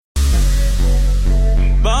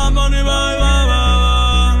Bad Bunny, bye, bye, bye.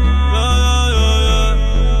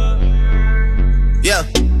 Yeah.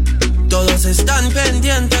 Todos están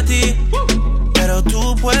pendientes a ti, pero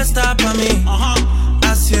tú puesta pa' mí,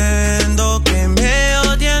 haciendo que me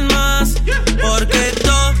odien más, porque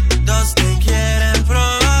todos te quieren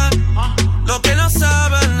probar. Lo que no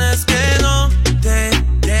saben es que no te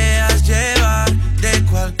dejas llevar de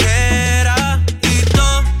cualquiera, y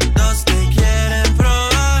todos te quieren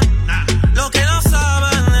probar. Lo que no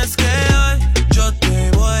saben es que hoy yo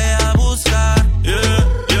te voy a buscar.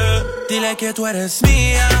 Dile que tú eres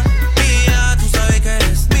mía.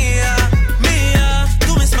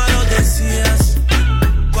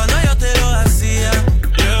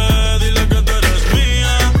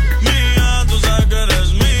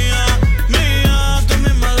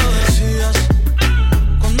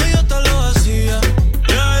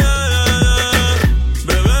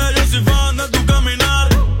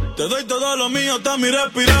 Hasta mi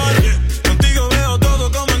respirar, contigo veo todo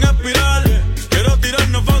como en espiral. Quiero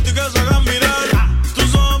tirarnos fotos y que se hagan mirar.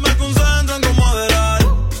 Tus ojos me concentran como adelar.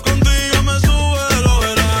 Contigo me sube el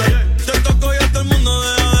overall. Te toco y hasta el mundo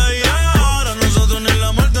deja de ir. Ahora nosotros ni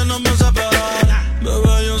la muerte nos va a separar.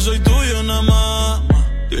 Bebé, yo soy tuyo nada más.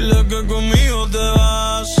 Dile que conmigo te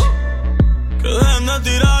vas. Que dejen de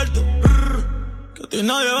tirarte, que a ti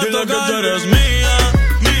nadie va a tocar. Dile que tú eres mía,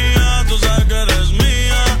 mía. Tú sabes que eres mía.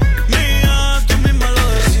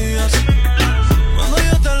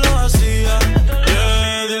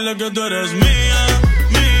 Que tú eres mía,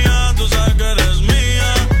 mía, tú sabes que eres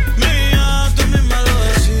mía, mía, tú misma lo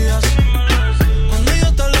decías, cuando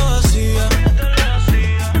yo te lo decía.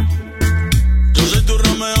 Yo soy tu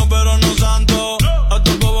Romeo pero no santo, a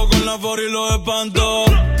tu bobo con la for y los espanto.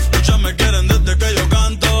 Muchas me quieren desde que yo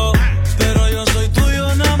canto, pero yo soy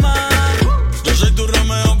tuyo nada más. Yo soy tu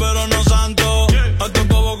Romeo pero no santo, a tu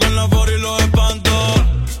bobo con la for y los espanto.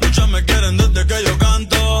 Muchas me quieren desde que yo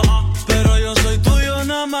canto, pero yo soy tuyo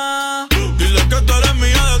nada más. Dile que tú eres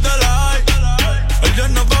mía desde la high. El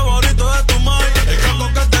yerno favorito de tu mai. El campo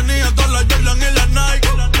que tenía todas las Jordan y las Nike.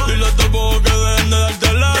 Dile a tu bobo que dejen de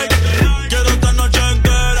darte like. Quiero esta noche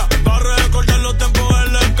entera para recordar los tiempos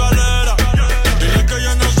en la escalera. Dile que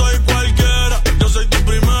yo no soy cualquiera. Yo soy tu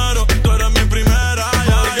primero, tú eres mi primera.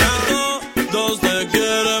 Todos te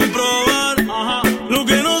quieren probar. Lo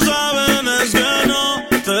que no saben es que no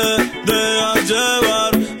te dejas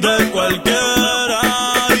llevar de cualquiera.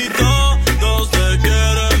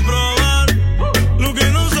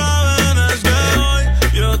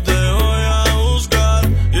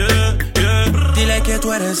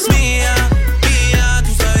 Tú eres mía, mía,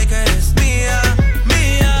 tú sabes que eres mía,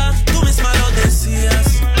 mía, tú misma lo decías,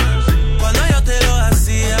 cuando yo te lo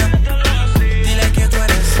hacía. Dile que tú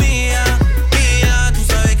eres mía, mía, tú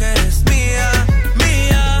sabes que eres mía,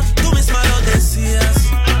 mía, tú misma lo decías,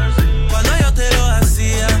 cuando yo te lo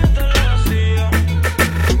hacía.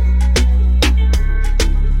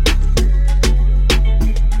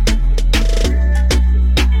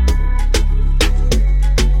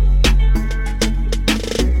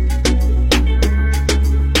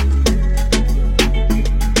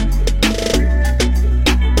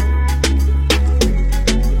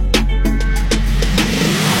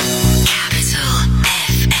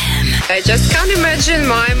 I just can't imagine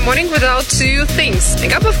my morning without two things: a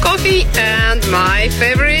cup of coffee and my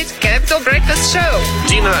favorite Capital Breakfast Show.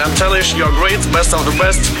 Dina and Talish, you're great, best of the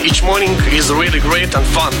best. Each morning is really great and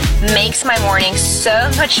fun. Makes my morning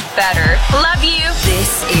so much better. Love you.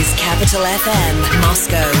 This is Capital FM,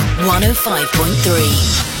 Moscow 105.3.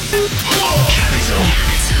 Capital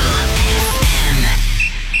FM.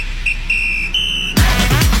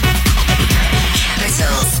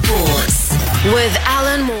 Capital Sports with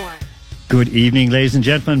Alan Moore. Good evening, ladies and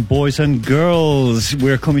gentlemen, boys and girls.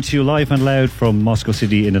 We're coming to you live and loud from Moscow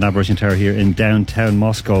City in the Naberezhny Tower here in downtown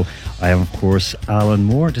Moscow. I am, of course, Alan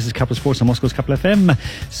Moore. This is Capital Sports on Moscow's Capital FM.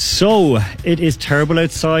 So, it is terrible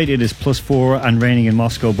outside. It is +4 and raining in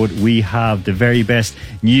Moscow, but we have the very best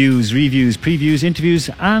news, reviews, previews, interviews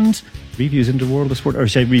and reviews in the world of sport. Or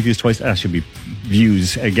say reviews twice. That should be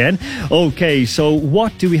views again. Okay, so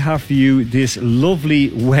what do we have for you this lovely,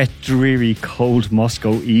 wet, dreary, cold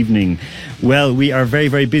Moscow evening? Well, we are very,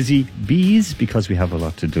 very busy bees because we have a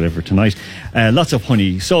lot to deliver tonight. Lots of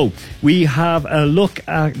honey. So we have a look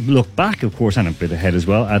back, of course, and a bit ahead as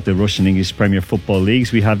well at the Russian English Premier Football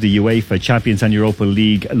Leagues. We have the UEFA Champions and Europa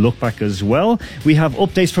League look back as well. We have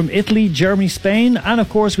updates from Italy, Germany, Spain, and of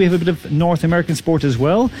course we have a bit of North American sport as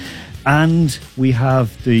well. And we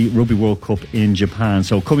have the Rugby World Cup in Japan.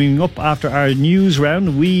 So coming up after our news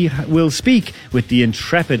round, we will speak with the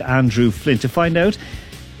intrepid Andrew Flint to find out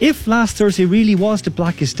if last Thursday really was the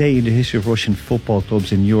blackest day in the history of Russian football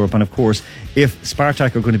clubs in Europe, and of course, if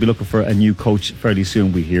Spartak are going to be looking for a new coach fairly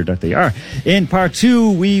soon, we hear that they are. In part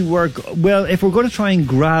 2, if we're going to try and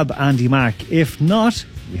grab Andy Mack, if not,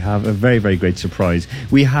 we have a very, very great surprise.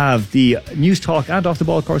 We have the News Talk and Off the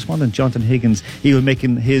Ball correspondent Jonathan Higgins. He will make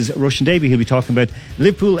his Russian debut. He'll be talking about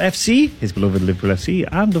Liverpool FC, his beloved Liverpool FC,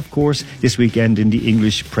 and of course this weekend in the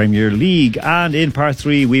English Premier League. And in part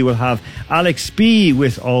 3 we will have Alex B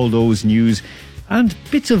with all those news and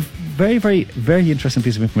bits of very, very, very interesting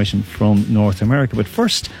piece of information from North America. But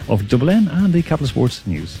first, of Double N and the Capital Sports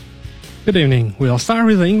News. Good evening. We'll start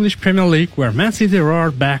with the English Premier League, where Man City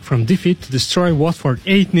roared back from defeat to destroy Watford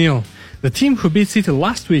 8-0. The team who beat City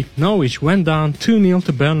last week, Norwich, went down 2-0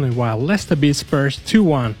 to Burnley, while Leicester beat Spurs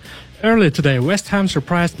 2-1. Earlier today, West Ham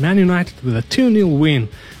surprised Man United with a 2-0 win,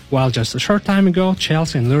 while just a short time ago,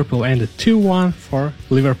 Chelsea and Liverpool ended 2-1 for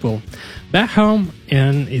Liverpool. Back home,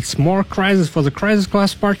 and it's more crisis for the crisis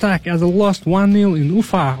class Spartak, as they lost 1-0 in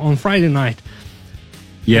Ufa on Friday night.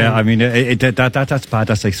 Yeah, I mean, that's bad.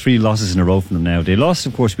 That's like 3 losses in a row from them now. They lost,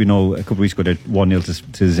 of course, we know, a couple of weeks ago,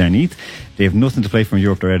 1-0 to Zenit. They have nothing to play for in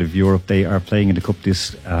Europe. They're out of Europe. They are playing in the Cup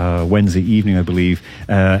this Wednesday evening, I believe,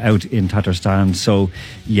 out in Tatarstan. So,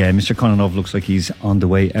 yeah, Mr. Kononov looks like he's on the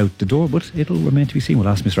way out the door, but it'll remain to be seen. We'll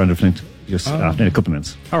ask Mr. Andrew Flint just in a couple of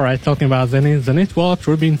minutes. All right, talking about Zenit walloped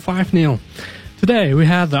Rubin 5-0. Today, we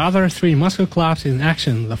had the other 3 Moscow clubs in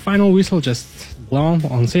action. The final whistle just blown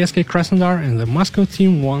on CSK Krasnodar, and the Moscow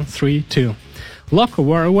team won 3-2. Loko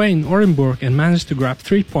were away in Orenburg and managed to grab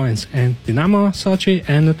 3 points, and Dynamo Sochi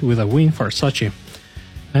ended with a win for Sochi.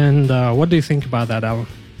 And what do you think about that, Alan?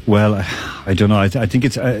 Well, I don't know. I think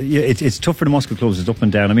it's tough for the Moscow clubs. It's up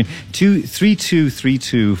and down. I mean,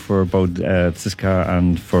 3-2 for both CSKA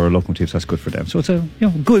and for Lokomotiv. So that's good for them. So it's a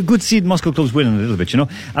good to see the Moscow clubs winning a little bit, And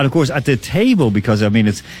of course at the table, because I mean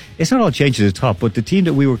it's not all changed at the top, but the team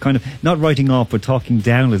that we were kind of not writing off but talking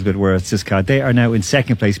down a little bit were at CSKA. They are now in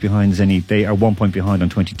second place behind Zenit. They are 1 point behind on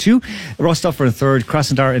 22. Rostov are in third.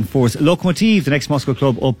 Krasnodar in fourth. Lokomotiv, the next Moscow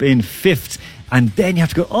club, up in fifth. And then you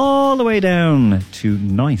have to go all the way down to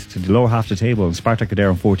ninth, to the lower half of the table. And Spartak are there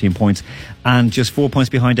on 14 points. And just 4 points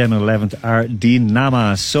behind them in 11th are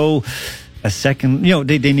Dinamo. So a second,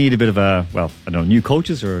 they need a bit of new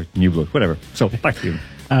coaches or new blood, whatever. So back to you.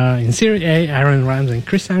 In Serie A, Aaron Ramsey and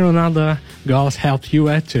Cristiano Ronaldo goals helped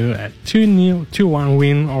Juve to a 2-1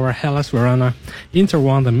 win over Hellas Verona. Inter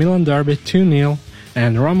won the Milan derby 2-0.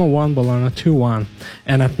 And Roma won Bologna 2-1.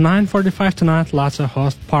 And at 9:45 tonight, Lazio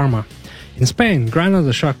host Parma. In Spain,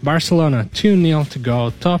 Granada shocked Barcelona 2-0 to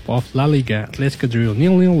go top of La Liga. Atletico drew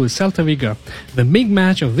 0-0 with Celta Vigo. The big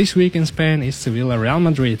match of this week in Spain is Sevilla-Real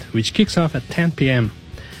Madrid, which kicks off at 10 p.m.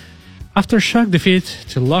 After shock defeat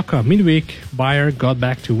to Loko midweek, Bayern got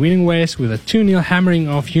back to winning ways with a 2-0 hammering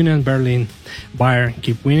of Union Berlin. Bayern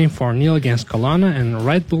keep winning 4-0 against Cologne, and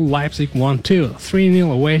Red Bull Leipzig won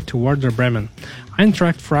 3-0 away to Werder Bremen.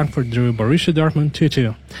 Eintracht Frankfurt drew Borussia Dortmund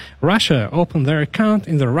 2-2. Russia opened their account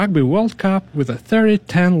in the Rugby World Cup with a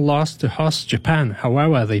 30-10 loss to host Japan.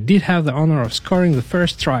 However, they did have the honor of scoring the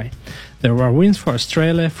first try. There were wins for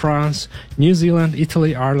Australia, France, New Zealand,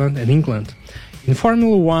 Italy, Ireland and England. In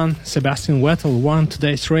Formula 1, Sebastian Vettel won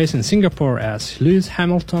today's race in Singapore as Lewis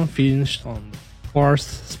Hamilton finished on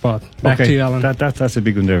 4th spot. Back to you, Alan. That's a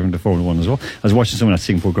big one there in the Formula 1 as well. I was watching some of that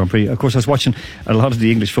Singapore Grand Prix. Of course, I was watching a lot of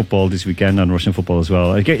the English football this weekend and Russian football as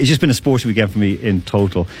well. It's just been a sports weekend for me in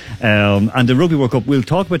total. And the Rugby World Cup, we'll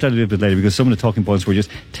talk about that a little bit later, because some of the talking points were just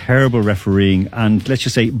terrible refereeing and, let's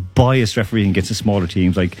just say, biased refereeing against the smaller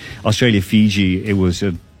teams like Australia, Fiji. It was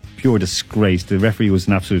a pure disgrace. The referee was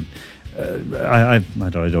an absolute... I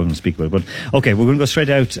don't want to speak about it, but okay, we're going to go straight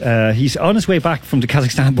out. He's on his way back from the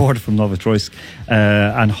Kazakhstan border from Novostroysk,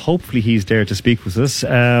 and hopefully he's there to speak with us.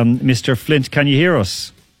 Mr. Flint, can you hear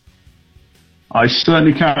us? I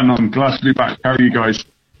certainly can. I'm glad to be back. How are you guys?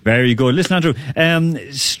 Very good. Listen,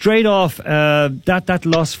 Andrew, straight off, that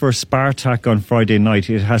loss for Spartak on Friday night,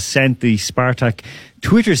 it has sent the Spartak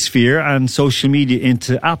Twitter sphere and social media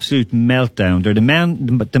into absolute meltdown.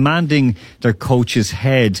 They're demanding their coach's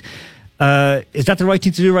head. Is that the right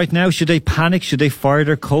thing to do right now? Should they panic? Should they fire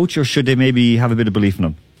their coach? Or should they maybe have a bit of belief in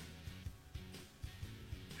him?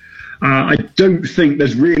 I don't think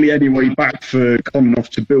there's really any way back for Kononov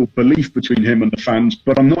to build belief between him and the fans,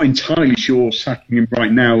 but I'm not entirely sure sacking him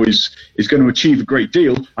right now is going to achieve a great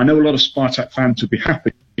deal. I know a lot of Spartak fans would be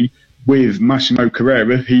happy with Massimo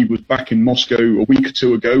Carrera. He was back in Moscow a week or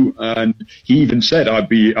two ago, and he even said, I'd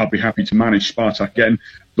be happy to manage Spartak again.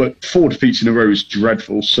 But 4 defeats in a row is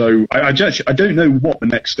dreadful. So I don't know what the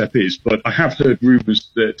next step is, but I have heard rumours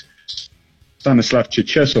that Stanislav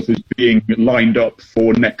Cherchesov is being lined up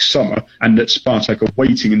for next summer, and that Spartak are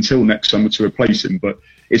waiting until next summer to replace him. But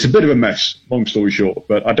it's a bit of a mess, long story short.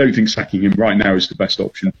 But I don't think sacking him right now is the best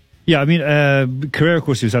option. Yeah, I mean, Carrera, of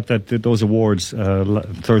course, he was at those awards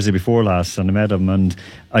Thursday before last, and I met him, and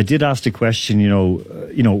I did ask the question,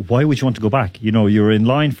 why would you want to go back? You were in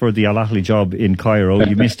line for the Al Ahly job in Cairo,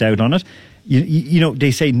 you missed out on it.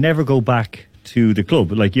 They say never go back to the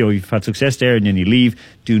club. Like, you've had success there and then you leave.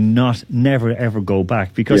 Do not, never, ever go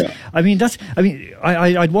back. Because,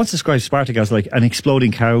 I'd once described Spartak as like an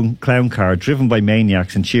exploding clown car driven by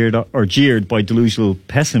maniacs and jeered by delusional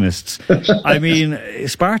pessimists. I mean,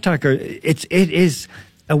 Spartak, it is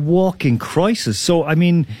a walking crisis. So, I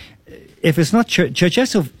mean, if it's not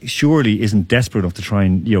Cherchesov, surely isn't desperate enough to try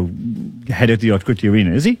and, head out the Otkriti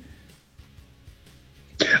Arena, is he?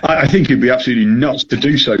 I think he'd be absolutely nuts to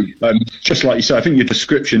do so. Just like you say, I think your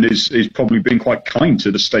description is probably being quite kind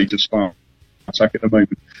to the state of Spartak at the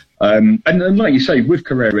moment. And like you say, with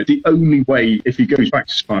Carrera, the only way, if he goes back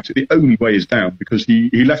to Spartak, the only way is down, because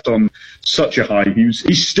he left on such a high.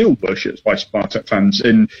 He's still worshipped by Spartak fans,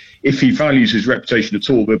 and if he values his reputation at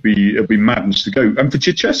all, there'll be madness to go. And for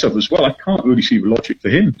Cherchesov as well, I can't really see the logic for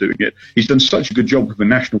him doing it. He's done such a good job with the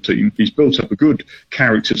national team. He's built up a good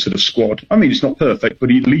character to the squad. I mean, it's not perfect,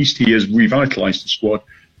 but at least he has revitalised the squad.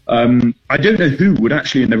 I don't know who would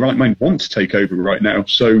actually in their right mind want to take over right now,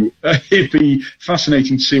 so it'd be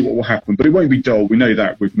fascinating to see what will happen, but it won't be dull. We know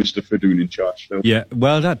that with Mr. Fedun in charge. So. Yeah,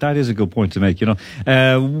 well, that is a good point to make.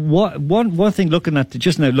 One thing,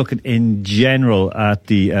 looking in general at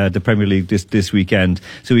the Premier League this weekend.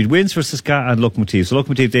 So we had wins for CSKA and Lokomotiv. So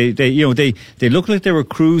Lokomotiv, they looked like they were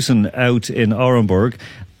cruising out in Orenburg.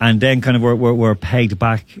 And then kind of were pegged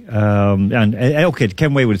back. They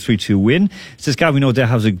came away with a 3-2 win. CSKA, we know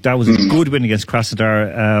that was a good win against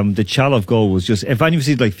Krasnodar. The Chalov goal was just, if anyone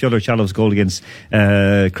sees like Fyodor Chalov's goal against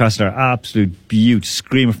Krasnodar, absolute beaut,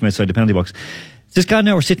 screamer from outside the penalty box. CSKA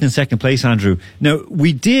now are sitting in second place, Andrew. Now,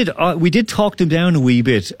 we did talk them down a wee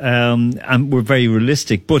bit, and we're very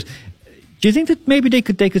realistic, but do you think that maybe they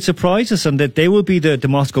could surprise us and that they will be the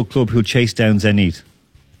Moscow club who'll chase down Zenit?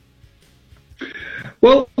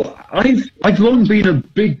 Well, I've long been a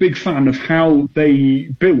big fan of how they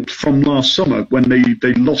built from last summer when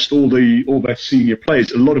they lost all their senior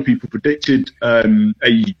players. A lot of people predicted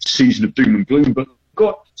a season of doom and gloom, but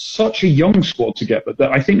got such a young squad together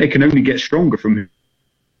that I think they can only get stronger from here.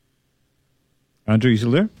 Andrew, you still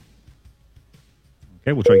there?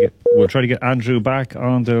 Okay, we'll try to get Andrew back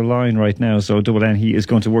on the line right now. So Double N, he is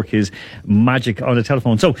going to work his magic on the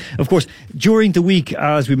telephone. So, of course, during the week,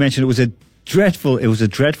 as we mentioned, it was a dreadful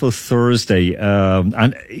Thursday,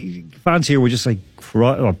 and fans here were just like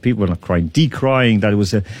people were not crying, decrying that it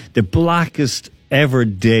was the blackest ever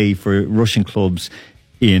day for Russian clubs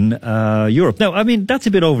in Europe. Now, I mean, that's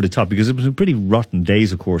a bit over the top because it was pretty rotten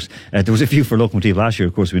days, of course. There was a few for Lokomotiv last year,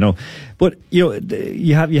 of course, we know. But, you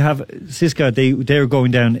have CSKA, they're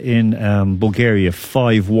going down in Bulgaria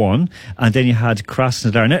 5-1, and then you had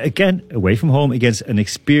Krasnodar. Now, again, away from home against an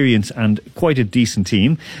experienced and quite a decent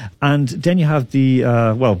team. And then you have the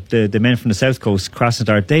men from the south coast,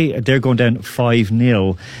 Krasnodar, they're going down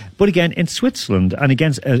 5-0. But again, in Switzerland, and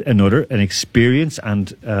against an experienced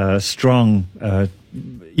and strong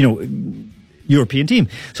European team.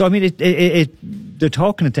 So I mean, they're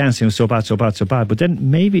talking it down, saying so bad. But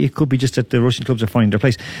then maybe it could be just that the Russian clubs are finding their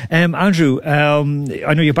place. Andrew, I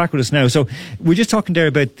know you're back with us now. So we're just talking there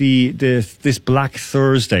about this Black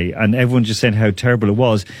Thursday, and everyone just saying how terrible it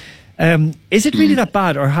was. Is it really that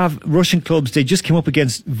bad, or have Russian clubs, they just came up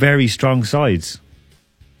against very strong sides?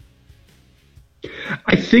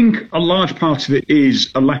 I think a large part of it is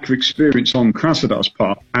a lack of experience on Krasnodar's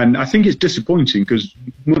part, and I think it's disappointing because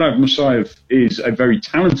Murad Musayev is a very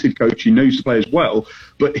talented coach. He knows the players well,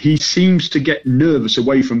 but he seems to get nervous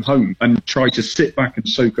away from home and try to sit back and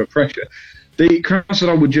soak up pressure.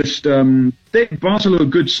 Krasnodar would just Basel are a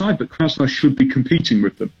good side, but Krasnodar should be competing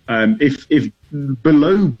with them. If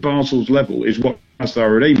below Basel's level is what Krasnodar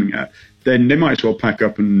are aiming at, then they might as well pack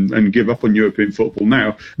up and give up on European football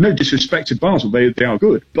now. No disrespect to Basel, they are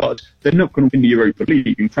good, but they're not going to win the Europa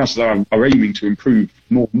League, and Krasnodar are aiming to improve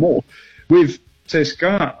more and more. With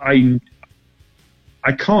CSKA,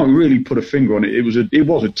 I can't really put a finger on it. It was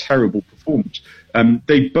a terrible performance.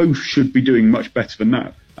 They both should be doing much better than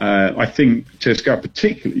that. I think CSKA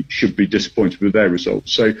particularly should be disappointed with their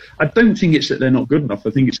results. So I don't think it's that they're not good enough.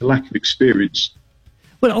 I think it's a lack of experience.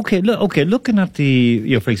 Well, okay. Looking at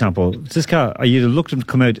the, for example, CSKA, are you looked at them to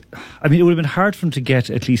come out? I mean, it would have been hard for them to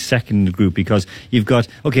get at least second in the group because you've got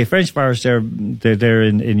Ferencváros. They're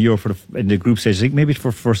in Europe in the group stage. I think maybe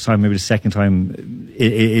for the first time, maybe the second time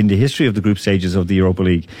in the history of the group stages of the Europa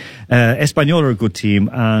League. Espanyol are a good team,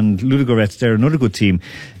 and Ludogorets, they're another good team.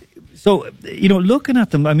 So looking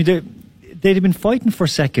at them, I mean, they'd have been fighting for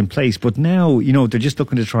second place, but now, they're just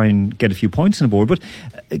looking to try and get a few points on the board. But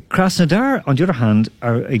Krasnodar, on the other hand,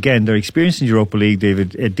 they're experienced in Europa League. They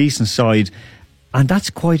have a decent side, and that's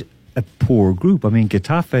quite a poor group. I mean,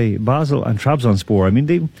 Getafe, Basel, and Trabzonspor. I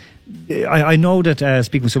mean, I know that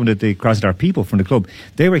speaking with some of the Krasnodar people from the club,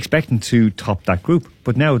 they were expecting to top that group,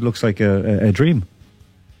 but now it looks like a dream.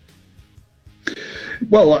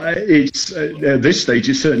 Well, it's at this stage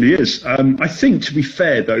it certainly is. I think, to be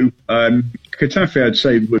fair though, Getafe I'd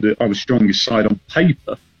say are the strongest side on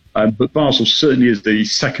paper, but Basel certainly is the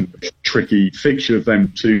second tricky fixture of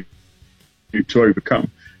them to overcome.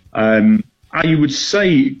 I would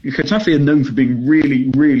say Getafe are known for being really,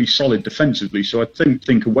 really solid defensively, so I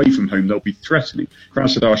think away from home they'll be threatening.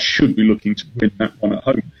 Krasnodar should be looking to win that one at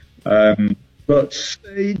home. But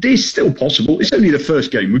it is still possible. It's only the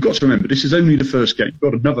first game. We've got to remember, this is only the first game.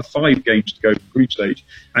 We've got another 5 games to go to the group stage,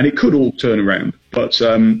 and it could all turn around. But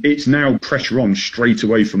it's now pressure on straight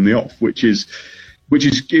away from the off, which is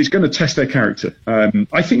going to test their character.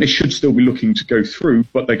 I think they should still be looking to go through,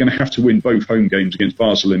 but they're going to have to win both home games against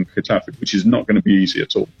Basel and Getafe, which is not going to be easy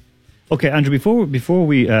at all. Okay, Andrew, before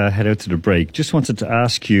we head out to the break, just wanted to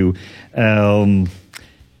ask you...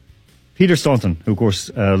 Peter Staunton, who of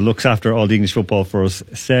course looks after all the English football for us,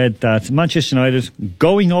 said that Manchester United,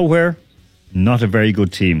 going nowhere, not a very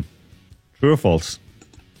good team. True or false?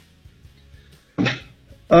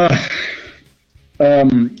 Not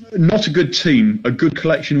a good team, a good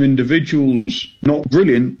collection of individuals, not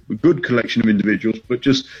brilliant, a good collection of individuals, but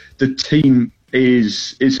just the team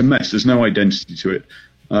is a mess. There's no identity to it.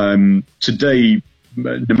 Today,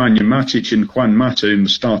 Nemanja Matic and Juan Mata in the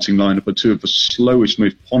starting lineup are two of the slowest,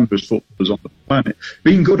 most ponderous footballers on the planet.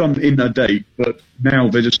 Being good in their day, but now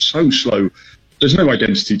they're just so slow. There's no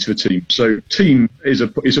identity to a team. So team is a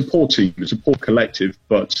poor team. It's a poor collective,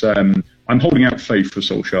 but I'm holding out faith for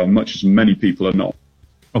Solskjaer, much as many people are not.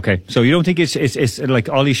 Okay, so you don't think it's like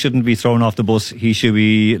Ollie shouldn't be thrown off the bus? He should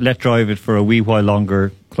be let drive it for a wee while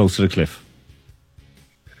longer, close to the cliff.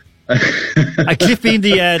 A cliff being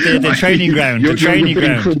the training ground. You're training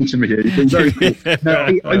ground. Cruel to me here. You've been very cool. No,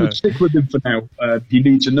 I would stick with him for now. He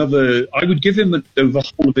needs another. I would give him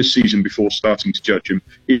the whole of this season before starting to judge him,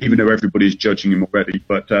 even though everybody is judging him already.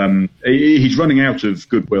 But he's running out of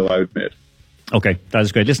goodwill, I admit. Okay, that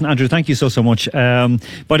is great. Listen, Andrew, thank you so much.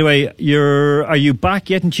 By the way, are you back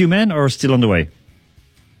yet in Tumen or still on the way?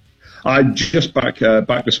 I'm just back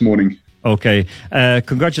this morning. Okay,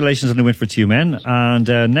 congratulations on the win for Tumen, and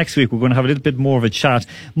next week we're going to have a little bit more of a chat,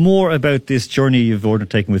 more about this journey you've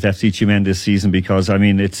undertaken with FC Tumen this season, because I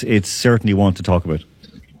mean it's certainly one to talk about.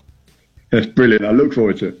 That's brilliant. I look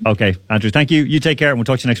forward to it. Okay, Andrew, thank you. You take care, and we'll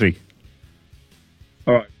talk to you next week.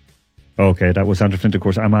 All right. Okay, that was Andrew Flint, of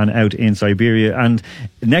course, our man out in Siberia. And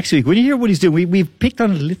next week, when you hear what he's doing, we've picked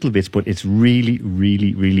on it a little bit, but it's really,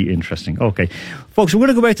 really, really interesting. Okay, folks, we're going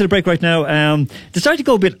to go back to the break right now. Decided to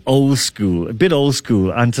go a bit old school,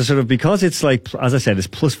 and to sort of, because it's like, as I said, it's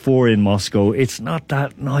 +4 in Moscow, it's not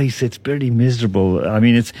that nice, it's pretty miserable. I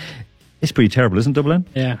mean, it's pretty terrible, isn't it, Dublin?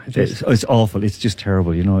 Yeah, it is. It's awful, it's just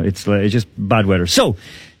terrible, it's just bad weather. So,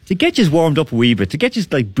 to get you warmed up a wee bit, to get you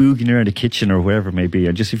like boogieing around the kitchen or wherever it may be,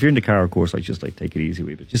 and just if you're in the car, of course, just like take it easy a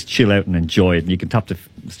wee bit. Just chill out and enjoy it, and you can tap the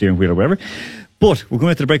steering wheel or whatever. But we're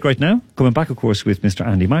going out to the break right now. Coming back, of course, with Mr.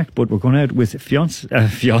 Andy Mack, but we're going out with with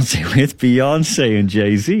Beyonce and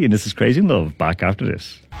Jay-Z, and this is Crazy in Love. Back after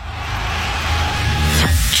this.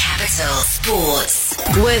 Capital Sports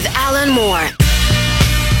with Alan Moore.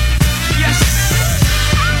 Yes.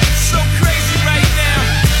 So crazy right now.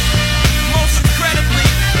 Most incredibly.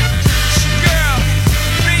 It's your girl,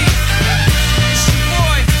 me. It's your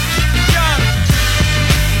boy, Young.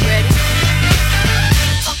 Ready?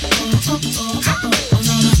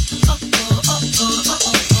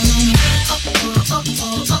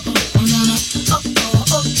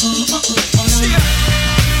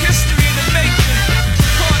 History in the making.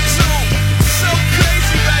 Part 2. So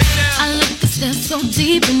crazy right now. I look at that so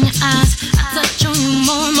deep in your eyes. I touch on you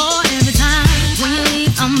more and more every time. When you leave,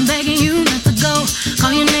 I'm begging you not to go.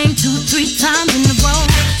 Call your name 2-3 times in a row.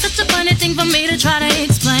 Such a funny thing for me to try to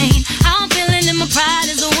explain. How I'm feeling and my pride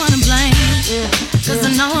is the one to blame. Cause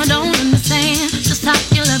I know I don't understand just how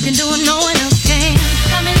your love can do it, no one else can.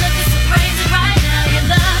 Got me looking so crazy right now. Your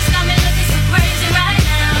love's got me looking so crazy right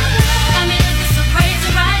now. Got me looking so crazy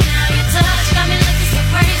right now.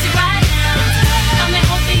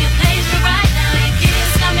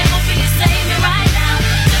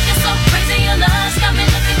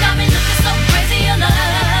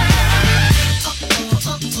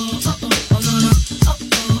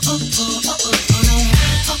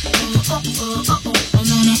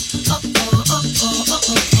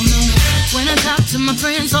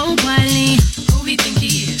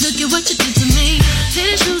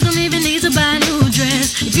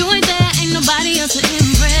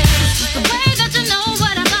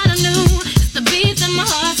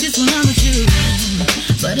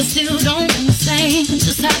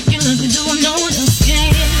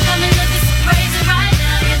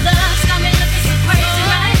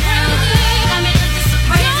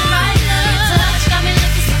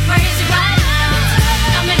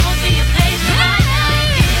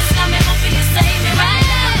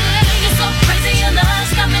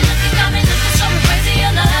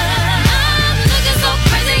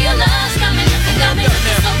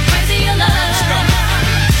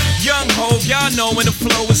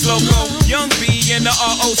 flow is loco. Young B and the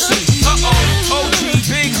ROC. OG,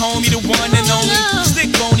 big homie, the one and only. Stick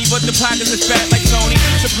bony, but the pockets is fat like Tony.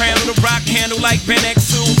 Soprano, the rock handle like Ben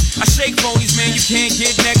X2. I shake phonies, man, you can't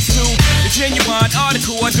get next to. The genuine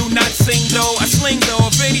article, I do not sing though. I sling though,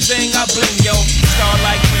 if anything, I bling yo. Star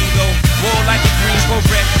like Ringo, war like a Greensboro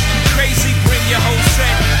wreck. Crazy, bring your whole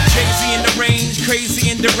set. Jay-Z in the range, crazy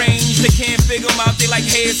in the range. They can't figure him out, they like,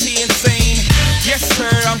 hey, is he insane? Yes, sir,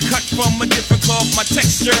 I'm cut from a different cloth. My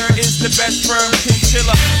texture is the best firm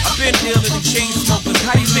chinchilla. I've been dealing with chain smokers.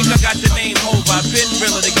 How do you think I got the name over? I've been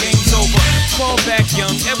realer, the game's over. Fall back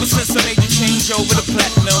young, ever since I made the change over to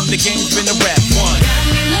platinum. The game's been a rap one. Got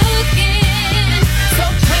me looking so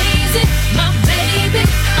crazy, my baby.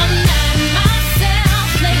 I'm not myself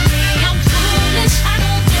lately. I'm foolish, I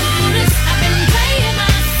don't do this. I've been playing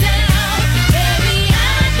myself, baby.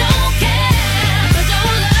 I don't care, 'cause your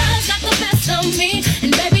love's got the best of me,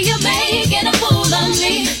 and baby you're making a fool of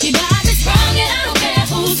me. You got me strong and I don't care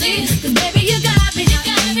who sees, 'cause baby you got me,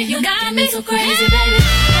 you got me so crazy, baby.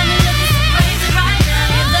 Got me looking so crazy right now.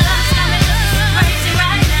 Your love's got me looking so crazy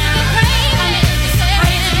right now. Got me looking so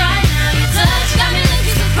crazy right now. Your touch got me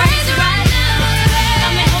looking so crazy right now.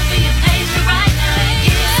 Got me hoping you page me right now. Your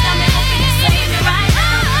kiss got me hoping you save me right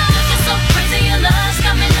now. Looking so crazy, your love's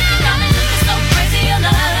got me looking so crazy, your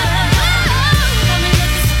love. Got me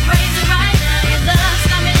looking so crazy right now. Your love's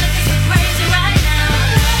got me looking so crazy right now.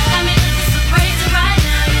 Got me looking so crazy right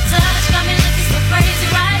now. Your touch got me looking so crazy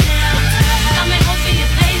right now. Got me hoping you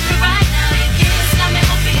page me right now. Your kiss got me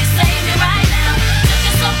hoping you save me right now.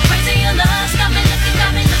 Looking so crazy, your love's got me looking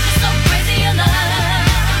so crazy, your love.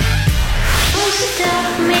 Boost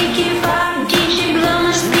up, make it pop, DJ blow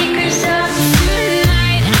my speakers up.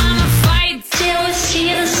 Tonight I'ma fight till we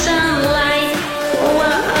see the sunlight.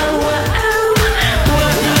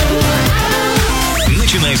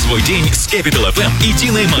 Начинай свой день с Capital FM и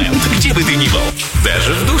Диной Майлд, где бы ты ни был,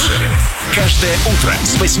 даже в душе. Каждое утро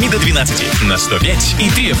с 8 до 12 на 105 и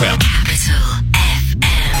 3 FM.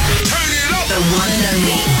 The one and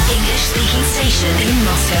only English-speaking station in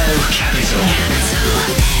Moscow. Capital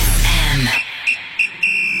FM.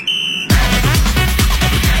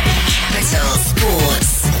 Capital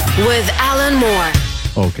Sports with Alan Moore.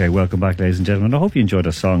 Okay, welcome back, ladies and gentlemen. I hope you enjoyed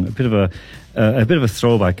our song. A bit of a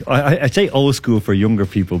throwback. I'd say old school for younger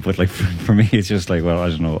people, but like for me, it's just like, well, I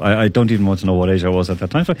don't know. I don't even want to know what age I was at that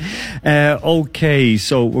time. So, okay,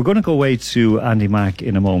 so we're going to go away to Andy Mack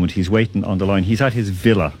in a moment. He's waiting on the line. He's at his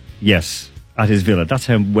villa. Yes, at his villa. That's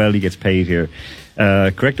how well he gets paid here.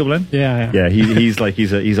 Correct, Dublin? Yeah.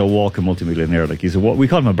 He's a walking multimillionaire. Like we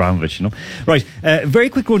call him Abramovich, you know. Right. Very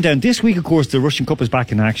quick rundown. This week, of course, the Russian Cup is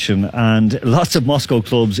back in action, and lots of Moscow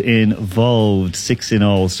clubs involved, 6 in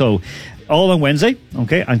all. So, all on Wednesday,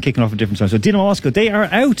 okay, and kicking off at different times. So Dynamo Moscow, they are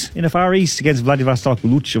out in the Far East against Vladivostok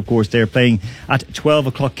Luch, of course. They're playing at 12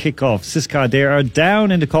 o'clock kickoff. CSKA, they are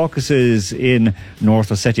down in the Caucasus in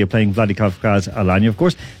North Ossetia, playing Vladikavkaz Alanya, of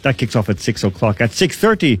course. That kicks off at 6 o'clock. At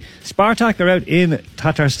 6:30, Spartak are out in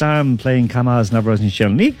Tatarstan playing Kamaz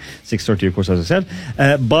Navrozhny-Chelny. 6:30, of course, as I said.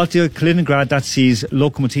 Baltia Kaliningrad, that sees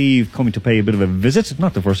Lokomotiv coming to pay a bit of a visit.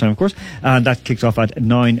 Not the first time, of course. And that kicks off at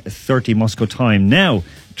 9:30 Moscow time. Now,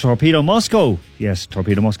 Torpedo Moscow. Yes,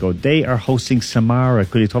 Torpedo Moscow. They are hosting Samara,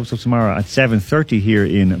 Kulitovsk of Samara at 7:30 here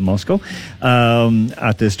in Moscow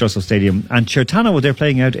at the Strasov Stadium. And Chertanovo, they're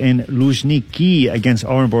playing out in Luzhniki against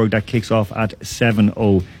Orenburg. That kicks off at 7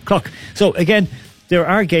 o'clock. So again, there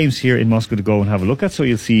are games here in Moscow to go and have a look at. So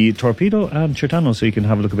you'll see Torpedo and Chertanovo, so you can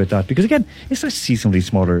have a look about that. Because again, it's nice to see some of these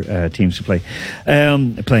smaller teams to playing,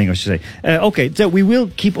 I should say. Okay, so we will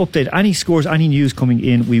keep update. Any scores, any news coming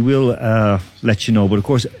in, we will let you know. But of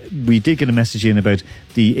course, we did get a message in about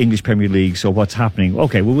the English Premier League, so what's happening.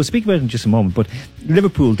 Okay, well, we'll speak about it in just a moment. But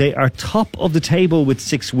Liverpool, they are top of the table with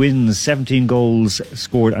 6 wins, 17 goals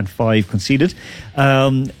scored and 5 conceded.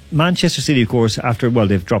 Manchester City, of course,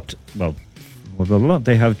 they've dropped,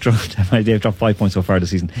 they have dropped 5 points so far this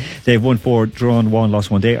season. They've won 4, drawn 1, lost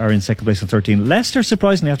 1. They are in second place on 13. Leicester,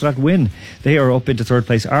 surprisingly, after that win, they are up into third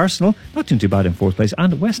place. Arsenal, not doing too bad in fourth place.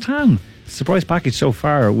 And West Ham, surprise package so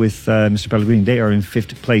far with Mr. Pellegrini. They are in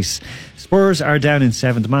 5th place. Spurs are down in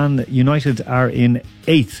 7th. Man United are in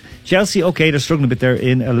 8th. Chelsea, okay, they're struggling a bit there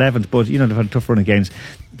in 11th, but, they've had a tough run of games.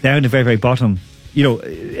 Down the very, very bottom.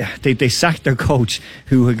 They sacked their coach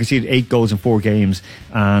who had conceded 8 goals in 4 games,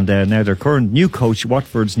 and now their current new coach,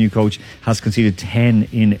 Watford's new coach, has conceded 10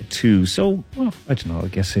 in 2. So, well, I don't know. I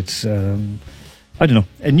guess it's I don't know,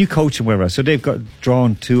 a new coach and wherever. So they've got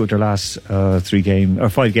drawn 2 of their last 5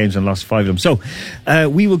 games and lost 5 of them. So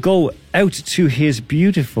we will go out to his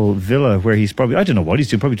beautiful villa where he's probably, I don't know what he's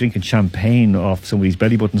doing, probably drinking champagne off somebody's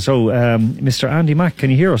belly button. So Mr. Andy Mack,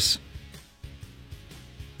 can you hear us?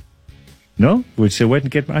 No? We're still waiting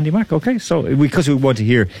to get Andy Mack. Okay, so because we want to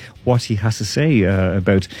hear what he has to say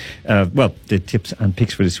about, the tips and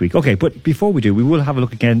picks for this week. Okay, but before we do, we will have a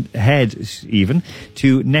look again, ahead even,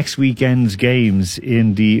 to next weekend's games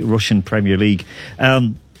in the Russian Premier League.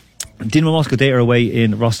 Dynamo Moscow, they are away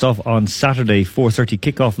in Rostov on Saturday, 4:30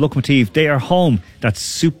 kickoff. Lokomotiv, they are home. That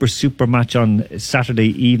super match on Saturday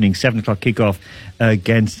evening, 7 o'clock kickoff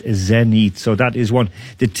against Zenit. So that is one.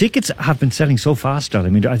 The tickets have been selling so fast, I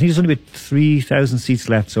mean, I think there's only about 3,000 seats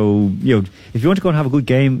left. So, if you want to go and have a good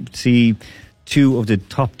game, see 2 of the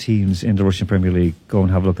top teams in the Russian Premier League, go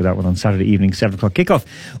and have a look at that one on Saturday evening, 7 o'clock kickoff.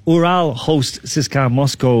 Ural hosts CSKA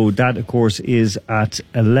Moscow. That, of course, is at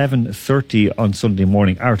 11:30 on Sunday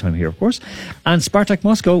morning, our time here, of course. And Spartak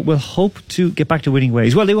Moscow will hope to get back to winning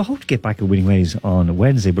ways. Well, they will hope to get back to winning ways on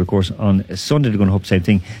Wednesday, but of course on Sunday they're going to hope the same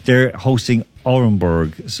thing. They're hosting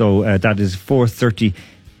Orenburg, so that is 4:30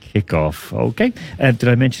 kickoff. Okay. Did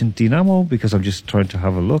I mention Dynamo? Because I'm just trying to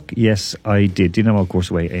have a look. Yes, I did. Dynamo, of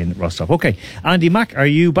course, away in Rostov. Okay. Andy Mack, are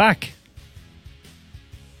you back?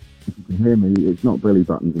 You can hear me. It's not belly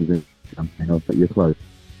buttons and something else, but you're close.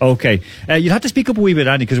 Okay. You'll have to speak up a wee bit,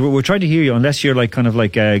 Andy, because we're trying to hear you, unless you're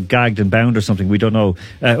gagged and bound or something. We don't know.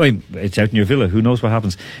 It's out in your villa. Who knows what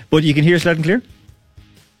happens? But you can hear us loud and clear?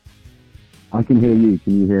 I can hear you.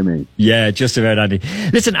 Can you hear me? Yeah, just about, Andy.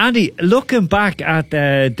 Listen, Andy, looking back at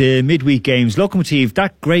the midweek games, Lokomotiv,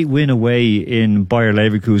 that great win away in Bayer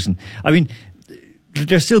Leverkusen. I mean,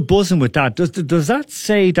 they're still buzzing with that. Does that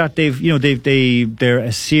say that they're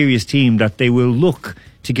a serious team, that they will look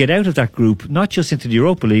to get out of that group, not just into the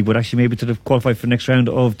Europa League, but actually maybe to qualify for the next round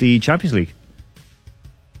of the Champions League?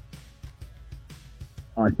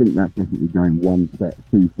 I think that's definitely going one step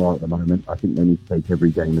too far at the moment. I think they need to take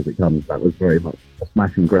every game as it comes. That was very much a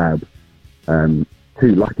smash and grab. 2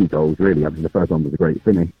 lucky goals, really. I mean, the first one was a great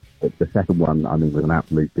finish, but the second one, I mean, was an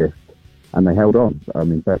absolute gift. And they held on. I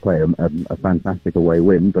mean, fair play, a fantastic away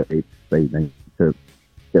win, but they need to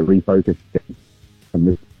get refocused.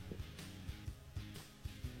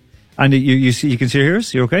 Andy, you can hear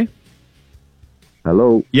us? You okay?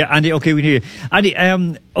 Hello. Yeah, Andy, okay, we can hear you. Andy,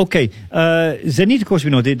 okay, Zenit, of course,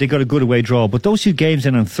 we know they got a good away draw, but those 2 games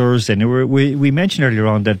in on Thursday, and we mentioned earlier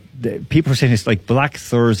on that people are saying it's like Black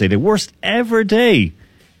Thursday, the worst ever day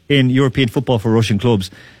in European football for Russian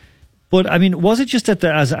clubs. But, I mean, was it just that,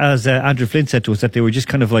 as Andrew Flint said to us, that they were just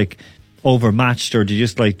kind of overmatched, or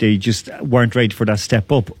they just weren't ready for that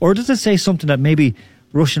step up? Or does it say something that maybe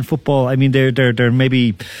Russian football, I mean, they're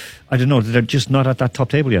maybe, I don't know, they're just not at that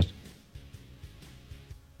top table yet?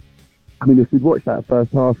 I mean, if you'd watched that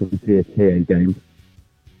first half of the CSKA game,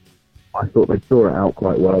 I thought they saw it out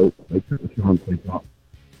quite well. They took the chances up.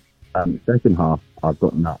 Second half, I've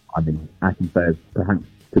gotten that. I mean, Akinfeev perhaps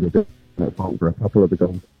could have been at fault for a couple of the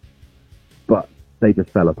goals, but they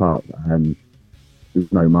just fell apart. There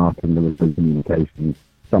was no marking, there was no communication.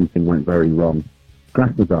 Something went very wrong.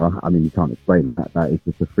 Krasnodar, I mean, you can't explain that. That is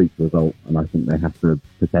just a freak result, and I think they have to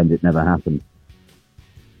pretend it never happened.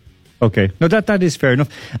 Okay, no, that is fair enough.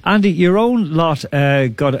 Andy, your own lot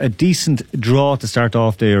got a decent draw to start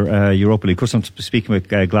off their Europa League. Of course, I'm speaking with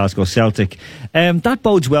Glasgow Celtic. That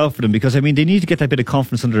bodes well for them, because, I mean, they need to get that bit of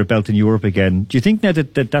confidence under their belt in Europe again. Do you think now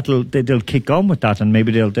that they'll kick on with that, and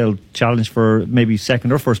maybe they'll challenge for maybe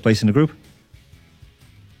second or first place in the group?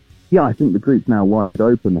 Yeah, I think the group's now wide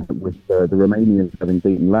open, with the Romanians having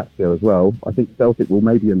beaten Lazio as well. I think Celtic will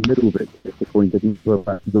maybe a little bit disappointed as well.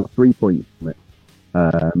 Got 3 points from it.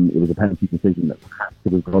 It was a penalty decision that perhaps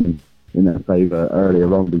could have gone in their favour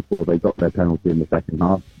earlier on before they got their penalty in the second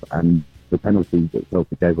half, and the penalty that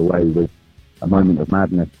Celtic gave away was a moment of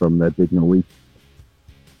madness from their big Norwegian.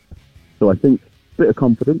 So I think a bit of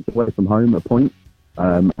confidence away from home, a point,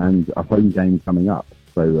 and a home game coming up.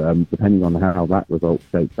 So depending on how that result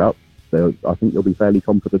shapes up, I think they'll be fairly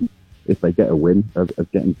confident, if they get a win, of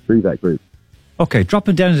getting through that group. Okay,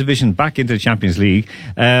 dropping down the division back into the Champions League.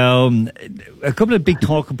 A couple of big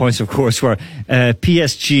talking points, of course, were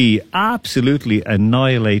PSG absolutely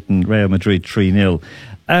annihilating Real Madrid 3-0.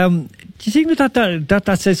 Do you think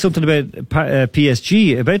that says something about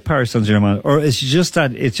PSG, about Paris Saint-Germain, or is it just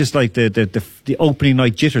that it's just like the opening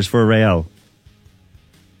night jitters for Real?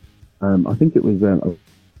 I think it was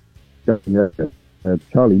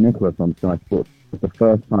Charlie Nicholas on Sky Sports. It was the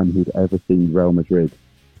first time he'd ever seen Real Madrid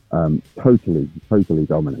totally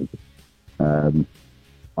dominated. I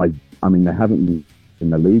mean, they haven't been in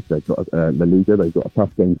the league. They've got La Liga. They've got a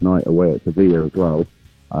tough game tonight away at Sevilla as well.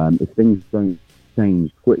 If things don't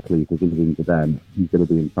change quickly for Zinedine Zidane, he's going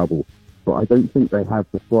to be in trouble. But I don't think they have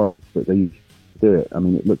the squad that they usually do it. I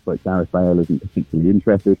mean, it looks like Gareth Bale isn't particularly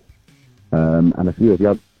interested, and a few of the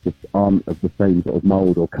others just aren't of the same sort of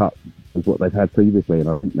mould or cut as what they've had previously, and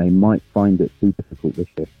I think they might find it too difficult this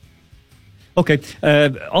year. Okay.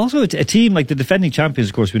 Also, a team like the defending champions,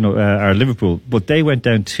 of course, we know are Liverpool, but they went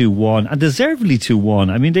down 2-1 and deservedly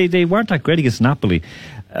 2-1. I mean, they weren't that great against Napoli,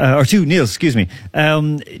 or 2-0. Excuse me.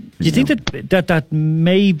 Do you think that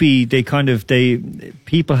maybe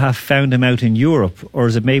people have found them out in Europe, or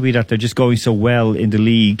is it maybe that they're just going so well in the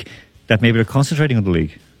league that maybe they're concentrating on the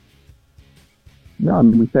league? No, I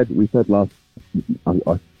mean, we said last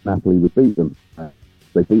Napoli would beat them.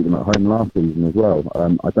 They beat them at home last season as well.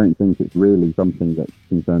 I don't think it's really something that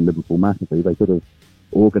concerned Liverpool massively. They could have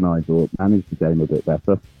organised or managed the game a bit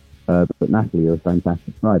better. But Napoli are a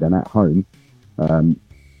fantastic side, and at home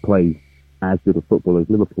play as good a football as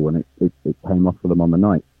Liverpool, and it came off for them on the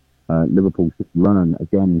night. Liverpool should learn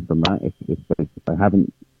again from that if they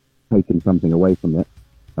haven't taken something away from it.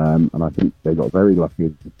 And I think they got very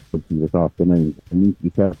lucky this afternoon. They need to be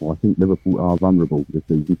careful. I think Liverpool are vulnerable this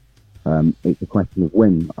season. It's a question of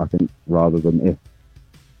when, I think, rather than if.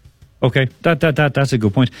 Okay, that's a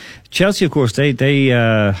good point. Chelsea, of course, they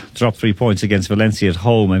dropped 3 points against Valencia at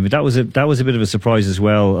home. I mean, that was a bit of a surprise as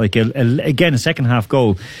well. Like again, a second half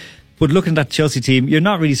goal. But looking at that Chelsea team, you're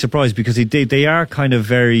not really surprised because they are kind of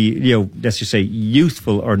very, let's just say,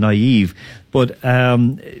 youthful or naive. But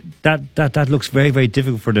that looks very, very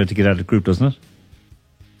difficult for them to get out of the group, doesn't it?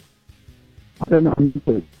 I don't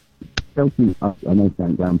know. Chelsea, I know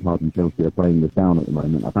Frank Lampard and Chelsea are playing this down at the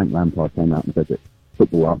moment. I think Lampard came out and said that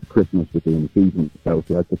football after Christmas would be in season for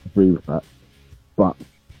Chelsea. I disagree with that. But,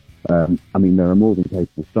 I mean, they're a more than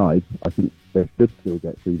capable side. I think they should still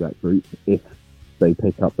get through that group if they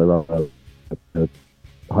pick up their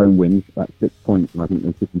home wins. That's 6 points, and I think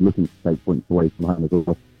they should be looking to take points away from home as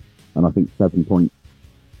well. And I think 7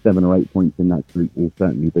 or 8 points in that group will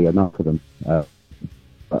certainly be enough for them.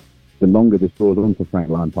 But the longer this draws on for Frank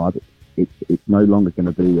Lampard, it's no longer going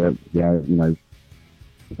to be,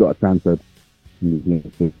 we've got a transfer,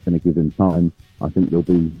 it's going to give him time. I think there'll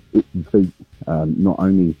be itchy feet, not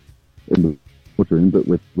only in the room, but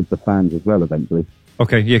with the fans as well eventually.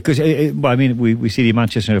 Okay, yeah, because I mean, we see the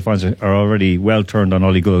Manchester United fans are already well turned on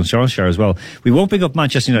Ole Gunnar Solskjaer as well. We won't pick up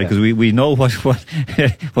Manchester United because we know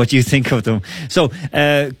what you think of them. So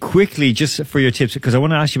quickly, just for your tips, because I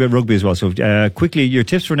want to ask you about rugby as well. So quickly, your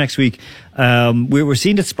tips for next week. We're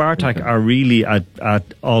seeing that Spartak are really at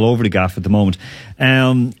all over the gaff at the moment.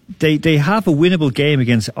 They have a winnable game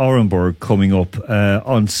against Orenburg coming up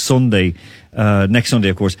on Sunday. Next Sunday,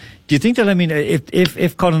 of course. Do you think that, I mean,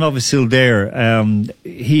 if Kononov is still there,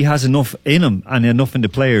 he has enough in him and enough in the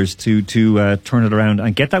players to turn it around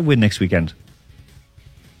and get that win next weekend?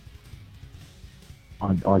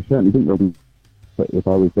 I certainly think there'll be, if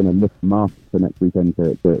I was going to lift them up for next weekend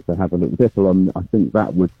to have a little differ on, I think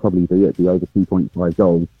that would probably be it, the over 2.5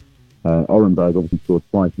 goals. Orenburg obviously scored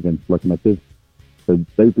twice against Lokomotiv, so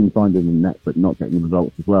they've been finding the net but not getting the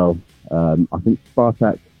results as well. I think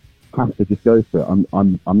Spartak have to just go for it.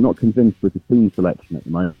 I'm not convinced with the team selection at the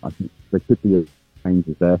moment. I think there could be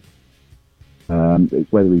changes there.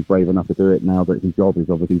 It's whether he's brave enough to do it now that his job is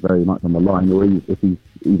obviously very much on the line, or if he's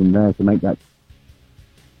even there to make that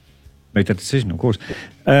decision, of course.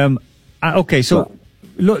 Okay, so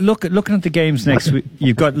looking at the games next week,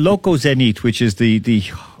 you've got Loko Zenit, which is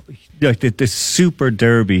the super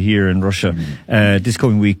derby here in Russia this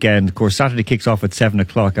coming weekend. Of course, Saturday kicks off at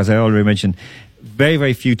 7:00, as I already mentioned. Very,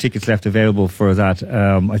 very few tickets left available for that.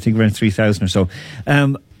 I think around 3,000 or so.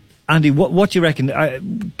 Andy, what do you reckon?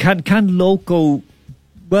 Can Loko,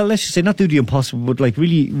 well, let's just say not do the impossible, but like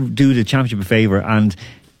really do the championship a favour and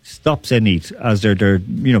stop Zenit as they're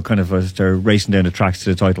as they're racing down the tracks to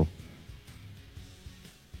the title?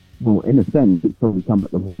 Well, in a sense, it's probably come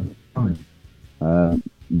at the wrong time.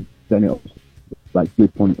 Zenit, like,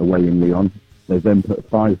 good point away in Lyon. They've then put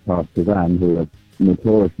 5 past Kazan, who are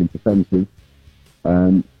notoriously defensive.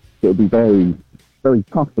 It'll be very, very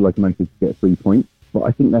tough for Lokomotiv to get 3 points, but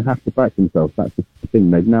I think they have to back themselves. That's the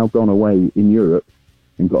thing. They've now gone away in Europe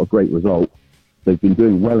and got a great result. They've been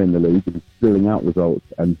doing well in the league and drilling out results,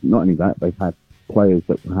 and not only that, they've had players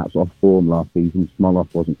that perhaps off form last season.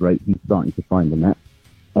 Smolov wasn't great. He's starting to find the net.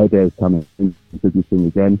 Eder's coming in, contributing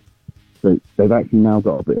again. So they've actually now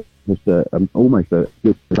got a bit, almost a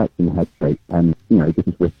good selection ahead straight, and this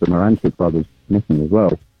is with the Moranchuk brothers missing as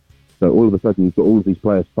well. So all of a sudden, you've got all of these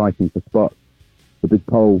players fighting for spots. The big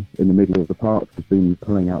pole in the middle of the park has been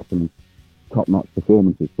pulling out some top-notch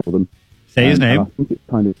performances for them. Say his name. I think it's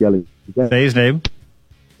kind of jelly. Say his name.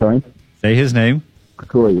 Sorry? Say his name.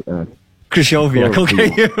 Krychowiak.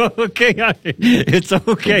 Okay. It's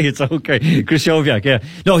okay. Krychowiak, yeah.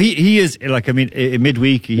 No, he is, like, I mean, in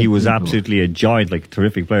midweek, he was absolutely a giant, like,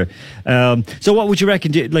 terrific player. So what would you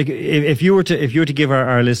reckon, like, if you were to give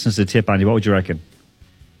our listeners a tip, Andy, what would you reckon?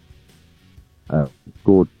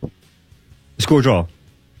 Score draw.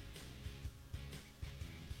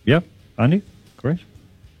 Yeah, Andy? Correct?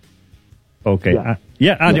 Okay.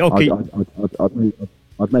 Yeah, Andy, okay.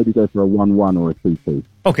 I'd maybe go for a 1-1 or a 2-2.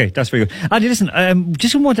 Okay, that's very good. Andy, listen,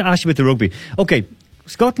 just want to ask you about the rugby. Okay,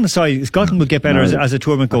 Scotland aside, Scotland will get better as the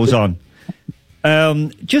tournament goes on.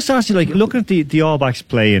 Just ask you, like, looking at the All Blacks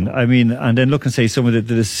playing, I mean, and then look and say some of the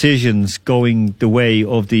decisions going the way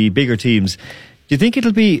of the bigger teams. Do you think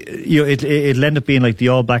it'll be, you know, it'll end up being like the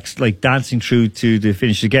All Blacks, like, dancing through to the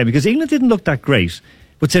finish again? Because England didn't look that great,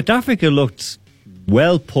 but South Africa looked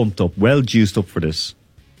well pumped up, well juiced up for this.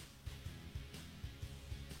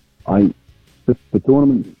 The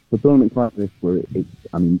tournaments like this, where this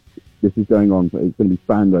is going on, it's going to be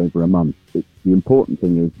spanned over a month. The important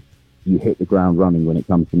thing is you hit the ground running when it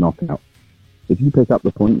comes to knockouts. If you pick up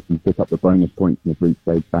the points and pick up the bonus points in the group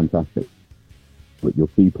stage, fantastic. But your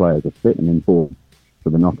key players are fit and in form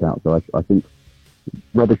for the knockout. So I think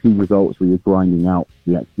rubbishy results where you're grinding out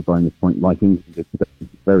the extra bonus point, like England did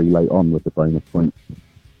very late on with the bonus points.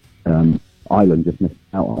 Ireland just missed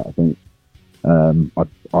out on it, I think.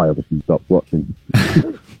 I obviously stopped watching.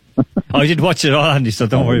 I did watch it all, Andy, so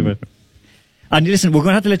don't worry about it. Andy, listen, we're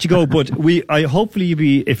going to have to let you go, but hopefully you'll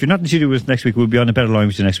be, if you're not in the studio with us next week, we'll be on a better line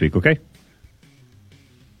with you next week, okay?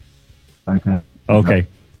 Okay.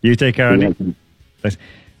 You take care, Andy.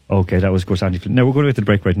 Okay, that was, of course, Andy. Now, we're going to get to the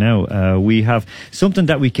break right now. We have something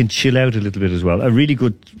that we can chill out a little bit as well. A really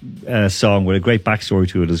good song with a great backstory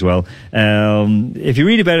to it as well. If you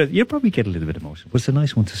read about it, you'll probably get a little bit emotional. But it's a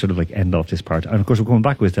nice one to sort of like end off this part. And, of course, we're coming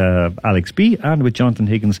back with Alex B and with Jonathan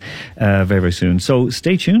Higgins very, very soon. So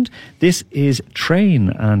stay tuned. This is Train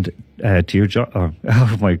and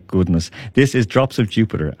oh, my goodness. This is Drops of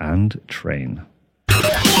Jupiter and Train.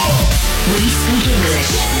 We speak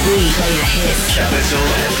English. We play the hits. Capital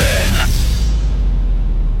FM.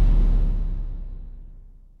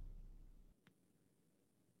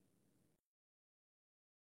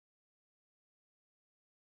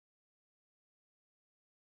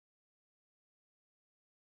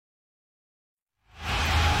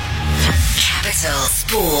 Capital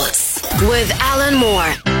Sports with Alan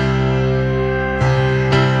Moore.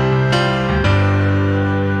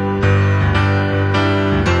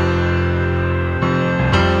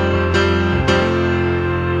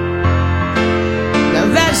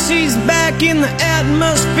 She's back in the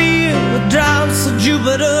atmosphere with drops of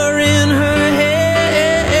Jupiter in her head.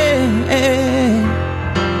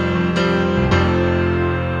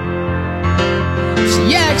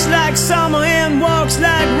 She acts like summer and walks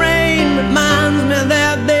like rain, reminds me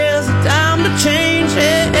that there's a time to change.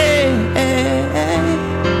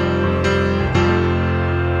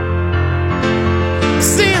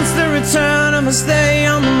 Since the return of her stay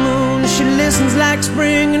on the moon, she listens like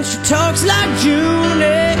spring and she talks like June.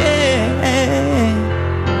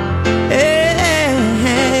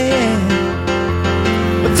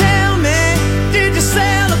 Well, tell me, did you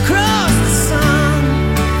sail across the sun?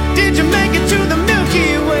 Did you make it to the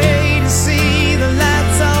Milky Way to see the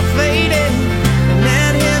lights all faded and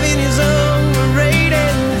that heaven is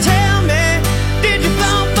overrated? Tell me, did you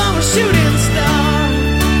fall from a shooting star,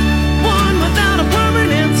 one without a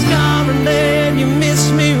permanent scar, and then you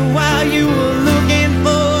missed me while you were looking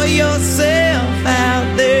for yourself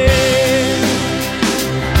out there?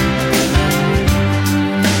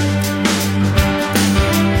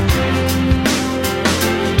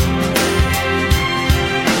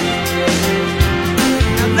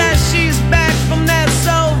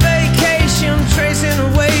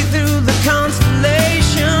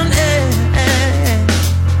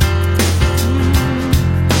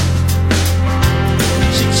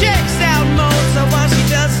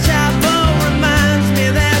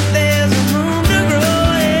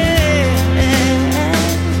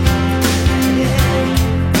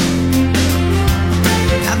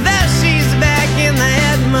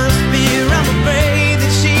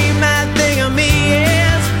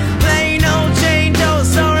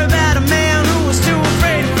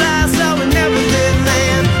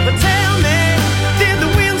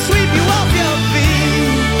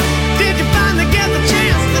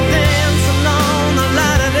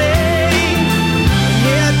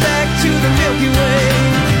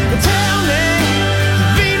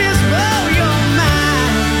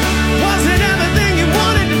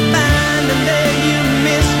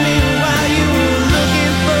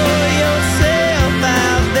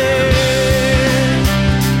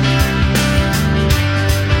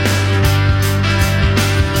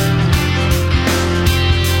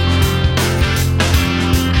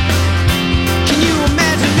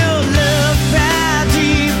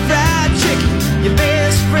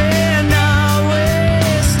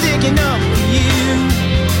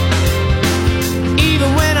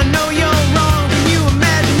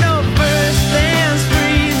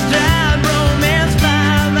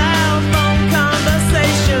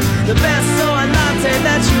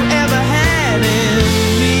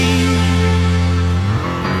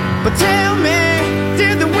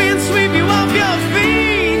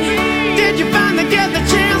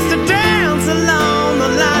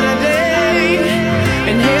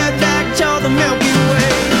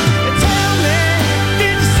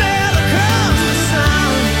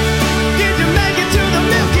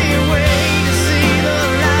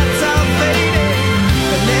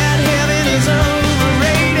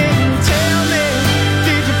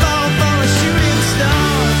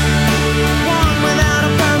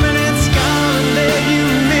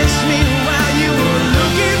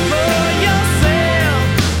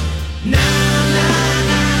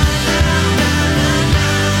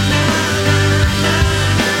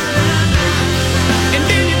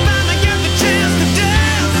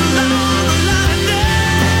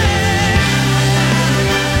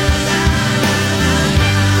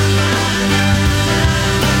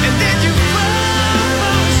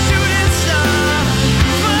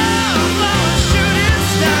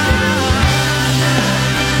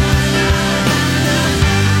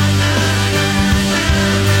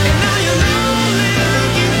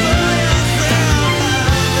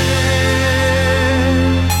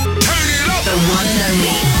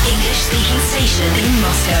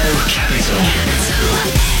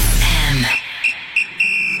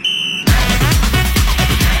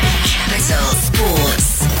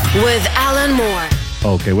 more.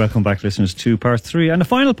 Okay, welcome back, listeners, to part 3 and the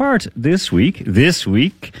final part this week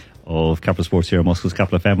of Capital Sports here at Muscles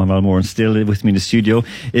Capital FM. I'm Al Moore, and still with me in the studio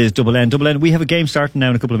is Double N. Double N, we have a game starting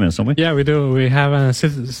now in a couple of minutes, don't we? Yeah, we do. We have a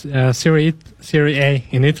Serie A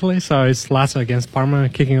in Italy, so it's Lazio against Parma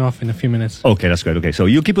kicking off in a few minutes. Okay, that's great. Okay, so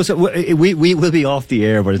you keep us. We will be off the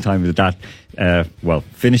air by the time that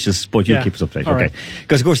finishes, but you'll keep us updated. All okay,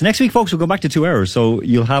 because of course next week, folks, we'll go back to 2 hours, so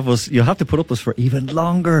you'll have to put up with us for even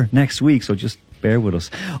longer next week. So just bear with us.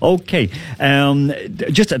 Okay,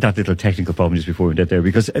 just that little technical problem just before we get there,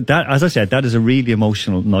 because that, as I said, that is a really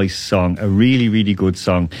emotional, nice song, a really, really good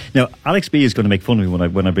song. Now, Alex B is going to make fun of me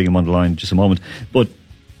when I bring him on the line in just a moment, but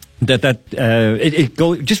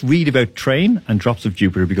just read about Train and Drops of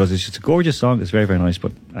Jupiter, because it's just a gorgeous song. It's very, very nice.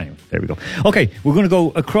 But anyway, there we go. Okay, we're going to go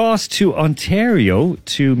across to Ontario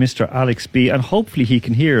to Mr. Alex B, and hopefully he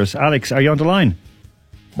can hear us. Alex, are you on the line?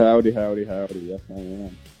 Howdy. Yes, I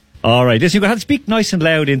am. All right, listen, you're going to have to speak nice and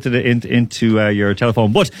loud into your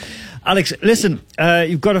telephone. But Alex, listen,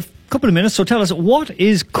 you've got a couple of minutes, so tell us, what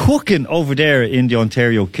is cooking over there in the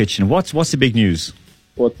Ontario kitchen? What's the big news?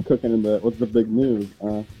 What's the big news?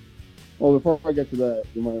 Well, before I get to that,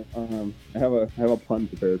 I have a pun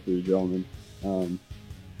prepared for you, gentlemen.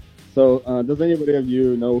 So, does anybody of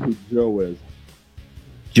you know who Joe is?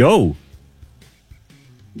 Joe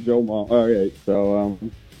Mom. All right. So,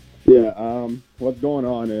 what's going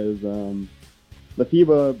on is the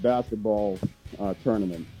FIBA basketball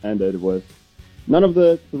tournament ended with none of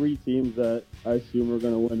the 3 teams that I assume are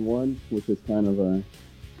going to win one, which is kind of a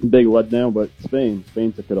big letdown. But Spain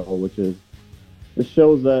took it all, which is. It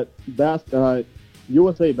shows that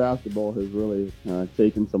USA basketball has really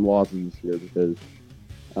taken some losses this year, because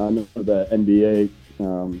none of the NBA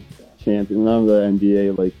champion, none of the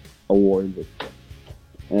NBA awards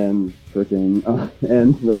and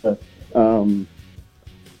and the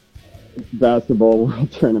basketball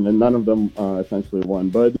world tournament, none of them essentially won.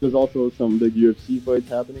 But there's also some big UFC fights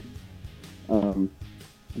happening.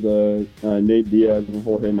 The Nate Diaz and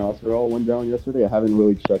Jorge Masvidal all went down yesterday. I haven't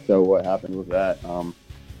really checked out what happened with that,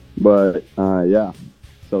 but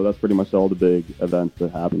so that's pretty much all the big events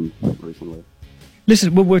that happened recently.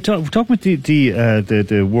 Listen, we're talking about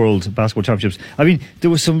the World Basketball Championships. I mean, there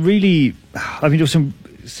was some really, some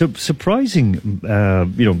surprising,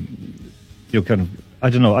 kind of. I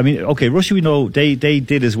don't know. I mean, okay, Russia, we know they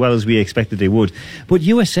did as well as we expected they would, but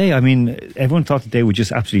USA, I mean, everyone thought that they would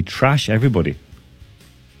just absolutely trash everybody.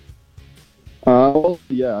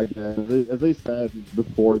 Again, as they said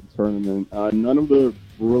before the tournament, none of the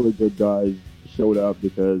really good guys showed up,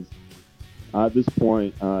 because at this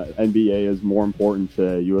point, NBA is more important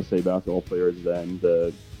to USA basketball players than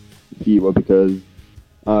the FIBA, because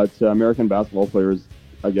to American basketball players,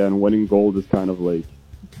 again, winning gold is kind of like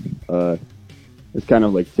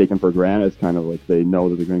taken for granted. It's kind of like they know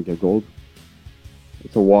that they're going to get gold.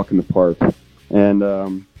 It's a walk in the park, and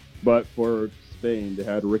but for Spain, they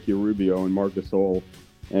had Ricky Rubio and Marc Gasol,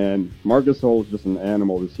 and Marc Gasol is just an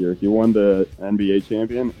animal this year. He won the NBA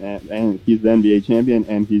champion, and he's the NBA champion,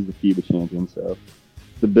 and he's the FIBA champion. So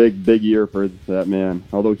it's a big year for that man.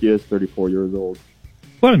 Although he is 34 years old.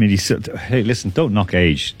 Well, I mean, hey, listen, don't knock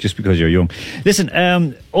age just because you're young. Listen,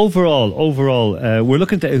 overall, we're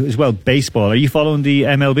looking at as well baseball. Are you following the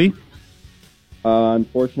MLB?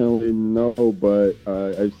 Unfortunately, no, but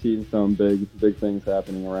I've seen some big things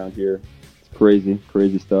happening around here. Crazy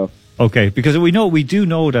stuff. Okay, because we do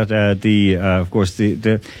know that of course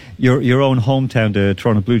your own hometown, the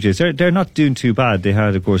Toronto Blue Jays, they're not doing too bad. They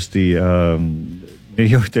had, of course, the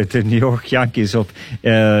New York Yankees up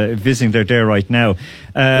visiting. They're there right now.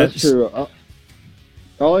 That's true.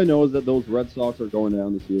 All I know is that those Red Sox are going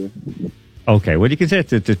down this year. Okay, well, you can say it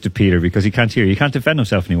to Peter, because he can't hear. He can't defend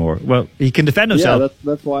himself anymore. Well, he can defend himself. Yeah,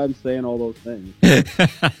 that's why I'm saying all those things.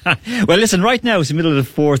 Well, listen, right now it's the middle of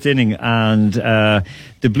the 4th inning, and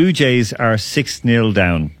the Blue Jays are 6-0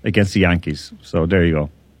 down against the Yankees. So there you go.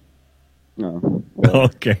 No.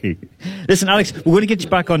 Okay. Listen, Alex, we're going to get you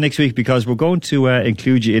back on next week, because we're going to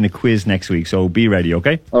include you in a quiz next week. So be ready,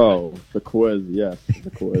 okay? Oh, the quiz, yes, the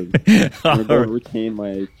quiz. I'm going to retain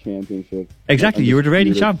my championship. Exactly, you were the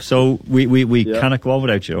reigning champ, so we cannot go on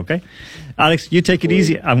without you, okay? Alex, you take it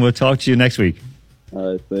easy, and we'll talk to you next week.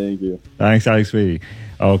 All right, thank you. Thanks, Alex B.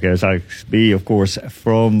 Okay, it's Alex B, of course,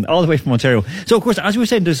 all the way from Ontario. So, of course, as we were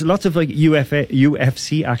saying, there's lots of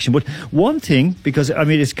UFC action. But one thing, because I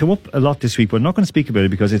mean, it's come up a lot this week, but I'm not going to speak about it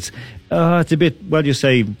because it's a bit. Well, you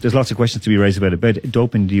say there's lots of questions to be raised about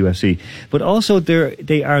doping in the UFC, but also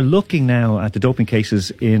they are looking now at the doping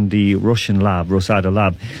cases in the Russian lab, Rosada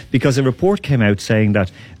lab, because a report came out saying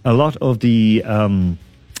that a lot of the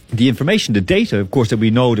the information, the data, of course, that we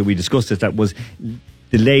know, that we discussed this, that was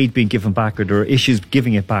delayed being given back, or there are issues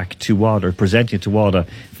giving it back to WADA, presenting it to WADA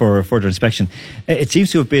for further inspection. It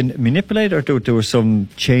seems to have been manipulated, or there were some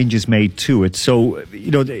changes made to it. So,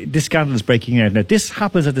 this scandal is breaking out. Now, this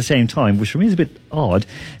happens at the same time, which for me is a bit odd,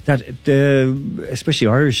 that especially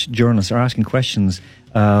Irish journalists are asking questions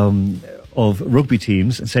of rugby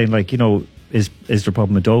teams and saying, like, is there a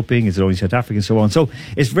problem with doping? Is it only South Africa and so on? So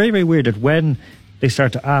it's very, very weird that when they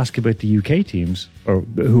start to ask about the UK teams, or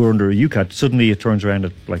who are under a UCAT, suddenly it turns around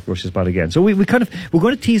at like Russia's bad again. So we're going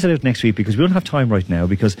to tease that out next week, because we don't have time right now,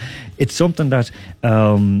 because it's something that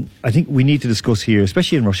I think we need to discuss here,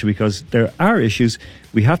 especially in Russia, because there are issues.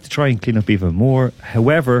 We have to try and clean up even more.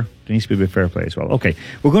 However, there needs to be a bit of fair play as well. Okay,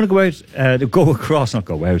 we're going to it's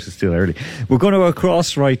still early. We're going to go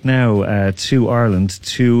across right now to Ireland,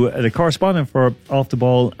 to the correspondent for Off the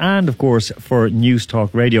Ball, and of course for News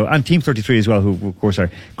Talk Radio, and Team 33 as well, who of course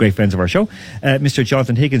are great friends of our show, Mr.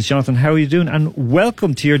 Jonathan Higgins. Jonathan, how are you doing? And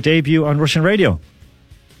welcome to your debut on Russian radio.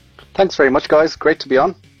 Thanks very much, guys. Great to be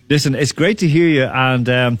on. Listen, it's great to hear you, and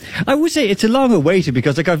I would say it's a long awaited,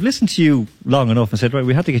 because I've listened to you long enough and said, right,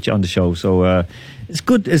 we have to get you on the show. So it's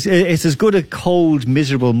good. It's as good a cold,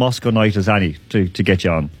 miserable Moscow night as any to get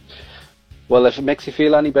you on. Well, if it makes you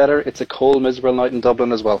feel any better, it's a cold, miserable night in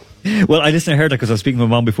Dublin as well. Well, I heard that because I was speaking to my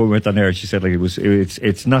mom before we went on air, and she said, like,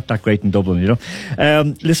 it's not that great in Dublin,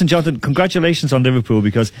 Listen, Jonathan, congratulations on Liverpool,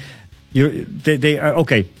 because they are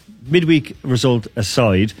okay. Midweek result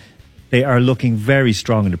aside, they are looking very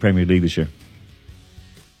strong in the Premier League this year.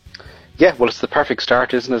 Yeah, well, it's the perfect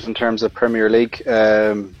start, isn't it, in terms of Premier League?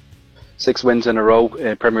 6 wins in a row,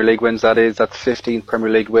 Premier League wins, that is. That's 15th Premier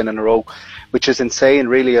League win in a row, which is insane,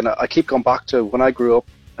 really. And I keep going back to when I grew up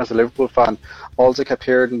as a Liverpool fan. All I kept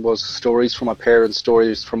hearing was stories from my parents,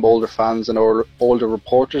 stories from older fans and older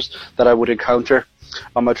reporters that I would encounter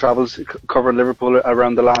on my travels covering Liverpool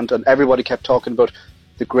around the land. And everybody kept talking about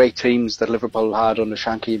the great teams that Liverpool had under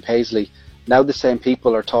Shankly and Paisley. Now the same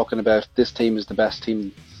people are talking about this team is the best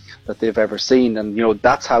team that they've ever seen, and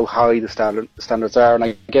that's how high the standards are. And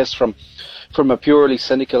I guess from a purely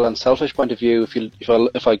cynical and selfish point of view,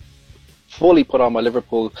 if I fully put on my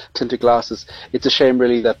Liverpool tinted glasses, it's a shame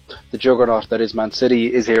really that the juggernaut that is Man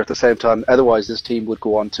City is here at the same time. Otherwise this team would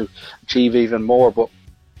go on to achieve even more. But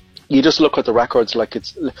you just look at the records, like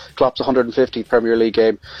it's Klopp's 150th Premier League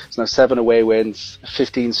game. It's now 7 away wins,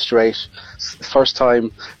 15 straight. First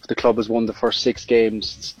time the club has won the first 6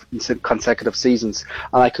 games in consecutive seasons.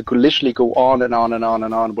 And I could literally go on and on and on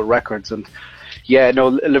and on with records. And yeah, no,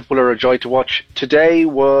 Liverpool are a joy to watch. Today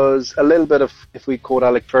was a little bit of, if we quote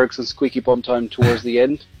Alec Ferguson, squeaky bum time towards the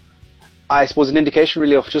end. I suppose an indication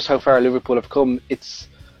really of just how far Liverpool have come.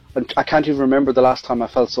 I can't even remember the last time I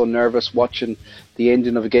felt so nervous watching the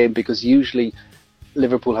ending of a game, because usually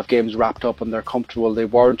Liverpool have games wrapped up and they're comfortable. They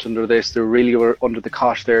weren't under this. They really were under the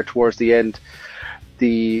cosh there towards the end.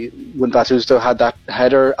 When Batusto had that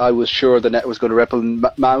header, I was sure the net was going to ripple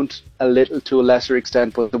Mount a little to a lesser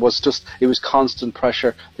extent, but it was constant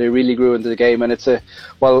pressure. They really grew into the game, and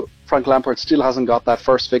while Frank Lampard still hasn't got that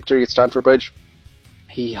first victory at Stamford Bridge,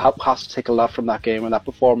 he has to take a lot from that game and that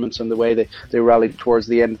performance and the way they rallied towards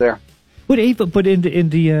the end there. But in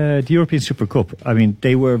the European Super Cup, I mean,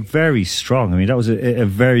 they were very strong. I mean, that was a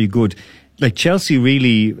very good. Like Chelsea,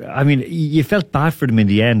 really. I mean, you felt bad for them in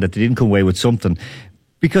the end that they didn't come away with something,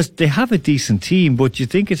 because they have a decent team. But you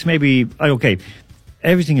think it's maybe okay.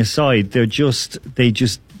 Everything aside, they just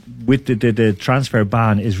with the transfer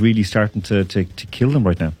ban is really starting to kill them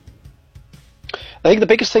right now. I think the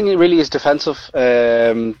biggest thing really is defensive.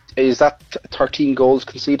 Is that 13 goals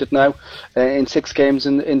conceded now in 6 games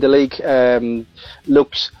in the league.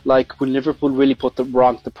 Looked like when Liverpool really put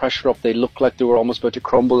the pressure up, they looked like they were almost about to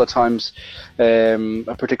crumble at times.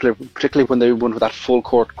 Particularly when they went with that full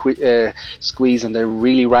court squeeze, and they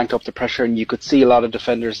really ranked up the pressure, and you could see a lot of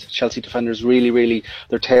defenders, Chelsea defenders, really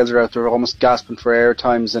their tails are out. They're almost gasping for air at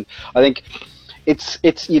times, and I think.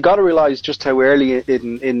 It's you got to realise just how early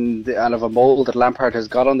in the kind of a mould that Lampard has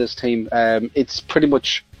got on this team. It's pretty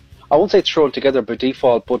much, I won't say it's thrown together by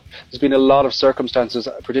default, but there's been a lot of circumstances,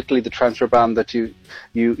 particularly the transfer ban that you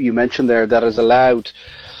mentioned there, that has allowed.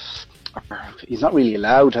 He's not really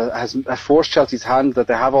allowed, has forced Chelsea's hand that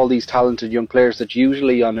they have all these talented young players that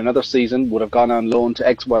usually on another season would have gone on loan to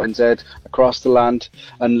X, Y and Z across the land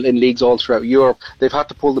and in leagues all throughout Europe. They've had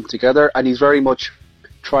to pull them together, and he's very much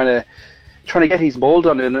trying to get his mould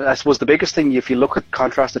on. And I suppose the biggest thing, if you look at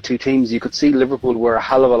contrast the two teams, you could see Liverpool were a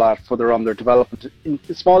hell of a lot further on their development in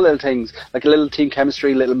small little things, like a little team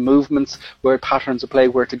chemistry, little movements, where patterns of play,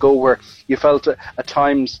 where to go, where you felt at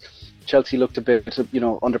times Chelsea looked a bit,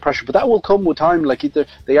 under pressure. But that will come with time. Like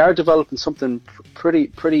they are developing something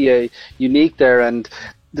pretty unique there, and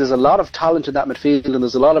there's a lot of talent in that midfield, and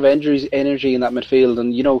there's a lot of energy in that midfield.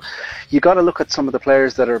 And you got to look at some of the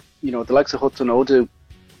players that are, the likes of Hudson-Odoi.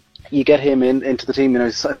 You get him into the team.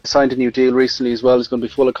 He signed a new deal recently as well. He's going to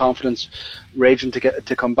be full of confidence, raging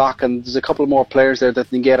to come back. And there's a couple more players there that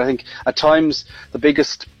they can get. I think at times the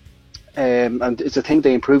biggest, and it's a thing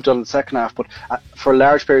they improved on in the second half. But for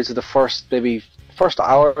large periods of the first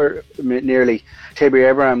hour nearly, Tabry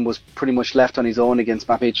Abraham was pretty much left on his own against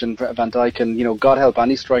Matic and Van Dijk. And God help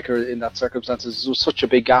any striker in that circumstances. There was such a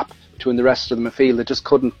big gap between the rest of the midfield. They just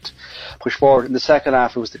couldn't push forward. In the second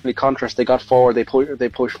half, it was the complete contrast. They got forward, they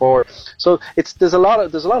pushed forward. So there's a lot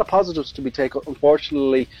of positives to be taken.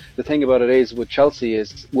 Unfortunately, the thing about it is with Chelsea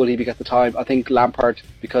is, will he get the time? I think Lampard,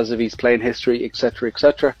 because of his playing history,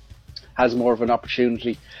 etc., has more of an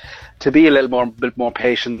opportunity to be a little bit more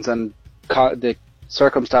patient, and the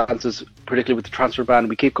circumstances, particularly with the transfer ban,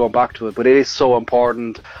 we keep going back to it, but it is so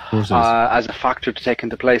important as a factor to take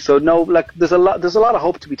into play. So no, there's a lot of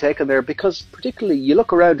hope to be taken there, because particularly you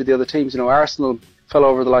look around at the other teams. Arsenal fell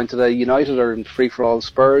over the line today. United are in free for all.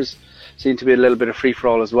 Spurs seem to be a little bit of free for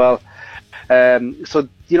all as well. So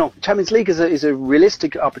Champions League is a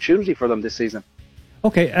realistic opportunity for them this season.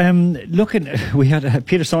 Okay, we had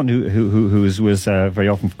Peter Staunton, who was very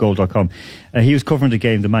often for Goal.com. He was covering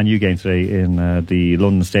the Man U game today in the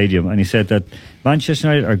London Stadium, and he said that Manchester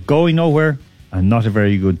United are going nowhere and not a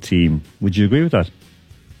very good team. Would you agree with that?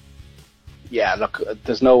 Yeah, look,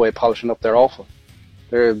 there's no way polishing up. They're awful.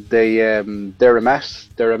 They're a mess.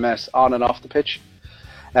 They're a mess on and off the pitch,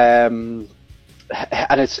 and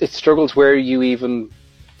it struggles where you even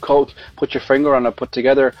put your finger on it, put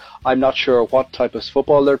together. I'm not sure what type of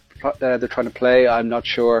football they're trying to play. I'm not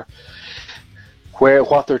sure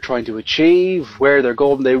what they're trying to achieve, where they're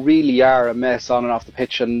going. They really are a mess on and off the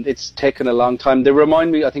pitch, and it's taken a long time. They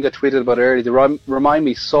remind me, I think I tweeted about it earlier, they remind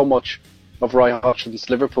me so much of Roy Hodgson's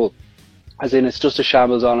Liverpool. As in, it's just a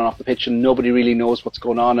shambles on and off the pitch, and nobody really knows what's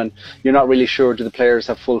going on, and you're not really sure, do the players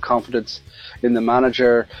have full confidence in the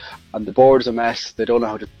manager, and the board's a mess. They don't know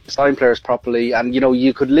how to sign players properly, and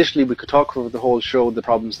we could talk over the whole show the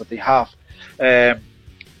problems that they have.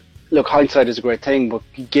 Look, hindsight is a great thing, but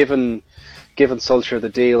given Solskjaer the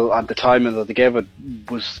deal and the timing that they gave it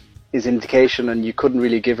is indication, and you couldn't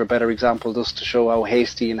really give a better example just to show how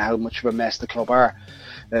hasty and how much of a mess the club are.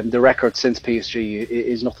 The record since PSG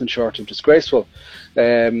is nothing short of disgraceful.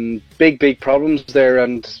 Big problems there,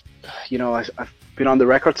 and I've been on the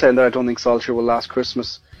record saying that I don't think Solskjaer will last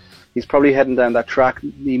Christmas. He's probably heading down that track.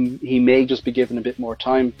 He may just be given a bit more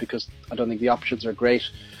time, because I don't think the options are great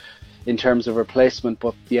in terms of replacement.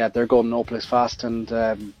 But yeah, they're going no place fast, and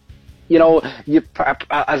as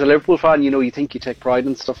a Liverpool fan, you think you take pride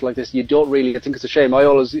in stuff like this. You don't really. I think it's a shame. I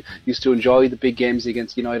always used to enjoy the big games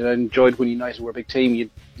against United. I enjoyed when United were a big team. You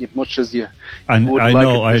much as you would I like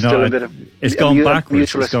know, it, I know. It's gone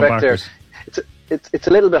backwards. It's gone backwards. It's a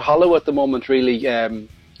little bit hollow at the moment, really,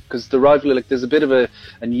 because the rivalry, there's a bit of a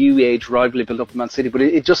new age rivalry built up in Man City, but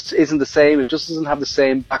it just isn't the same. It just doesn't have the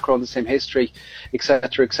same background, the same history,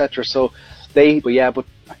 etc. So but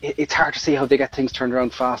it's hard to see how they get things turned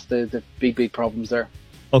around fast. The big problems there.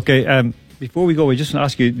 Okay, before we go, I just want to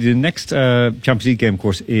ask you, the next Champions League game, of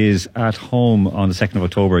course, is at home on the 2nd of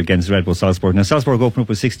October against Red Bull Salzburg. Now, Salzburg open up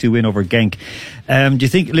with a 6-2 win over Genk. Do you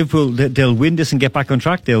think Liverpool, they'll win this and get back on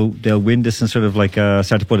track? They'll win this and sort of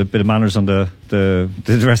start to put a bit of manners on the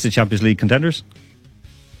rest of the Champions League contenders?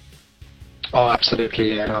 Oh,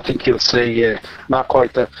 absolutely. And I think you'll see not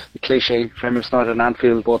quite the cliche famous night at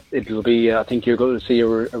Anfield, but it'll be. I think you're going to see a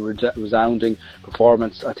resounding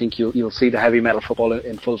performance. I think you'll see the heavy metal football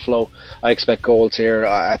in full flow. I expect goals here.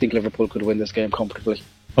 I think Liverpool could win this game comfortably.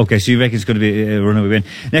 Okay, so you reckon it's going to be a runaway win.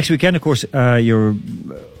 Next weekend, of course, you're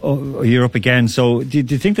up again. So do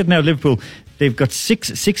you think that now Liverpool, they've got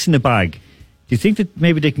six in the bag? Do you think that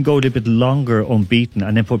maybe they can go a little bit longer unbeaten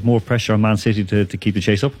and then put more pressure on Man City to keep the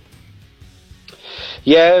chase up?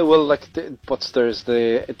 Yeah, well, there's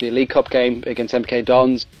the League Cup game against MK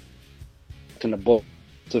Dons, and a bunch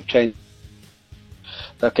of change.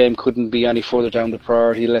 That game couldn't be any further down the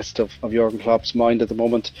priority list of Jurgen Klopp's mind at the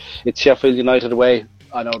moment. It's Sheffield United away.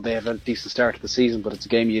 I know they have a decent start to the season, but it's a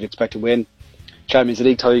game you'd expect to win. Champions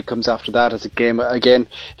League tie comes after that. It's a game again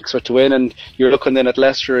you expect to win, and you're looking then at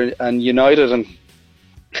Leicester and United, and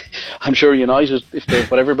I'm sure United, if they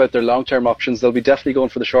whatever about their long-term options, they'll be definitely going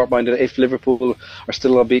for the short-minded. If Liverpool are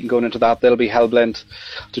still unbeaten going into that, they'll be hell-bent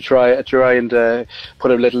to try and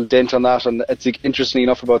put a little dent on that. And it's interesting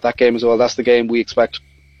enough about that game as well. That's the game we expect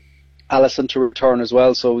Alisson to return as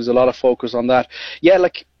well, so there's a lot of focus on that. Yeah,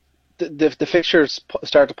 the fixtures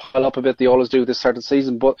start to pile up a bit. They always do this start of the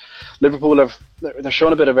season, but Liverpool they're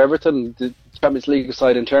showing a bit of everything. The Champions League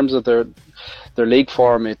side, in terms of their league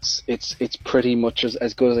form, it's pretty much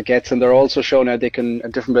as good as it gets, and they're also showing how they can a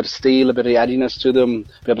different bit of steel, a bit of yadiness to them,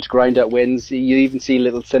 be able to grind out wins. You even see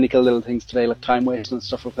little cynical little things today, like time wasting and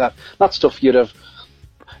stuff like that. Not stuff you'd have,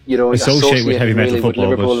 associate with heavy metal really football,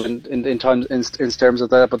 with Liverpool in terms of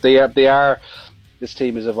that. But they are. This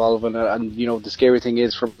team is evolving, and the scary thing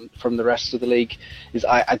is from the rest of the league is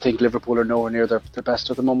I think Liverpool are nowhere near their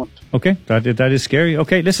best at the moment. Okay, that is scary.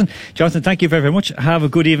 Okay, listen, Jonathan, thank you very, very much. Have a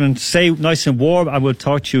good evening. Stay nice and warm, and we'll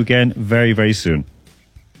talk to you again very, very soon.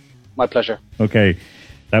 My pleasure. Okay.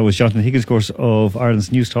 That was Jonathan Higgins, of course, of Ireland's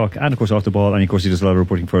News Talk, and of course Off the Ball, and of course he does a lot of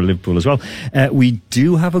reporting for Liverpool as well. We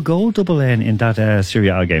do have a goal, Double N, in that Serie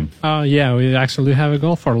A game. Yeah, we actually have a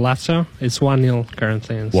goal for Lazio. It's 1-0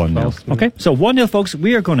 currently. 1-0. Okay, so 1-0, folks.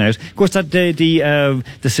 We are going out. Of course, that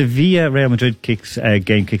the Sevilla Real Madrid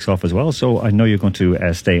game kicks off as well. So I know you're going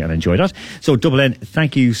to stay and enjoy that. So Double N,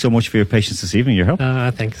 thank you so much for your patience this evening, your help.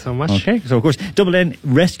 Thank you so much. Okay, so of course Double N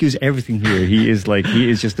rescues everything here. He is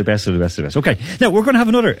just the best of the best of the best. Okay, now we're going to have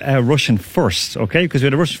another Russian first, okay? Because we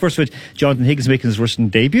had a Russian first with Jonathan Higgins making his Russian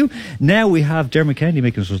debut. Now we have Dermot Kennedy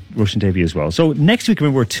making his Russian debut as well. So next week,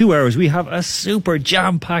 remember, 2 hours, we have a super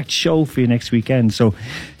jam-packed show for you next weekend. So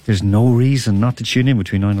there's no reason not to tune in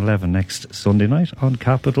between 9 and 11 next Sunday night on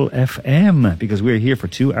Capital FM, because we're here for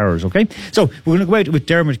 2 hours, okay? So we're going to go out with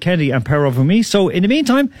Dermot Kennedy and Power Over Me. So in the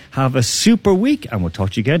meantime, have a super week, and we'll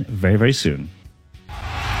talk to you again very, very soon.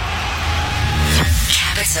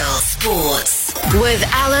 Capital Sports with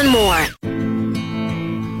Alan Moore.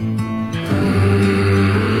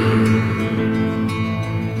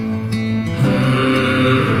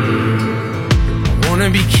 I wanna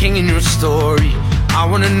be king in your story. I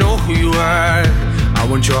wanna know who you are. I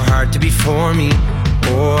want your heart to be for me.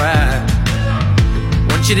 Oh, I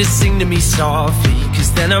want you to sing to me softly,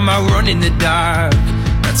 'cause then I might run in the dark.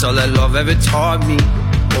 That's all that love ever taught me.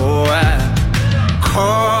 Oh, I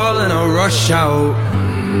call and I rush out,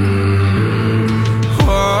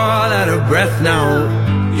 all out of breath now.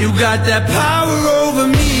 You got that power over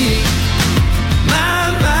me.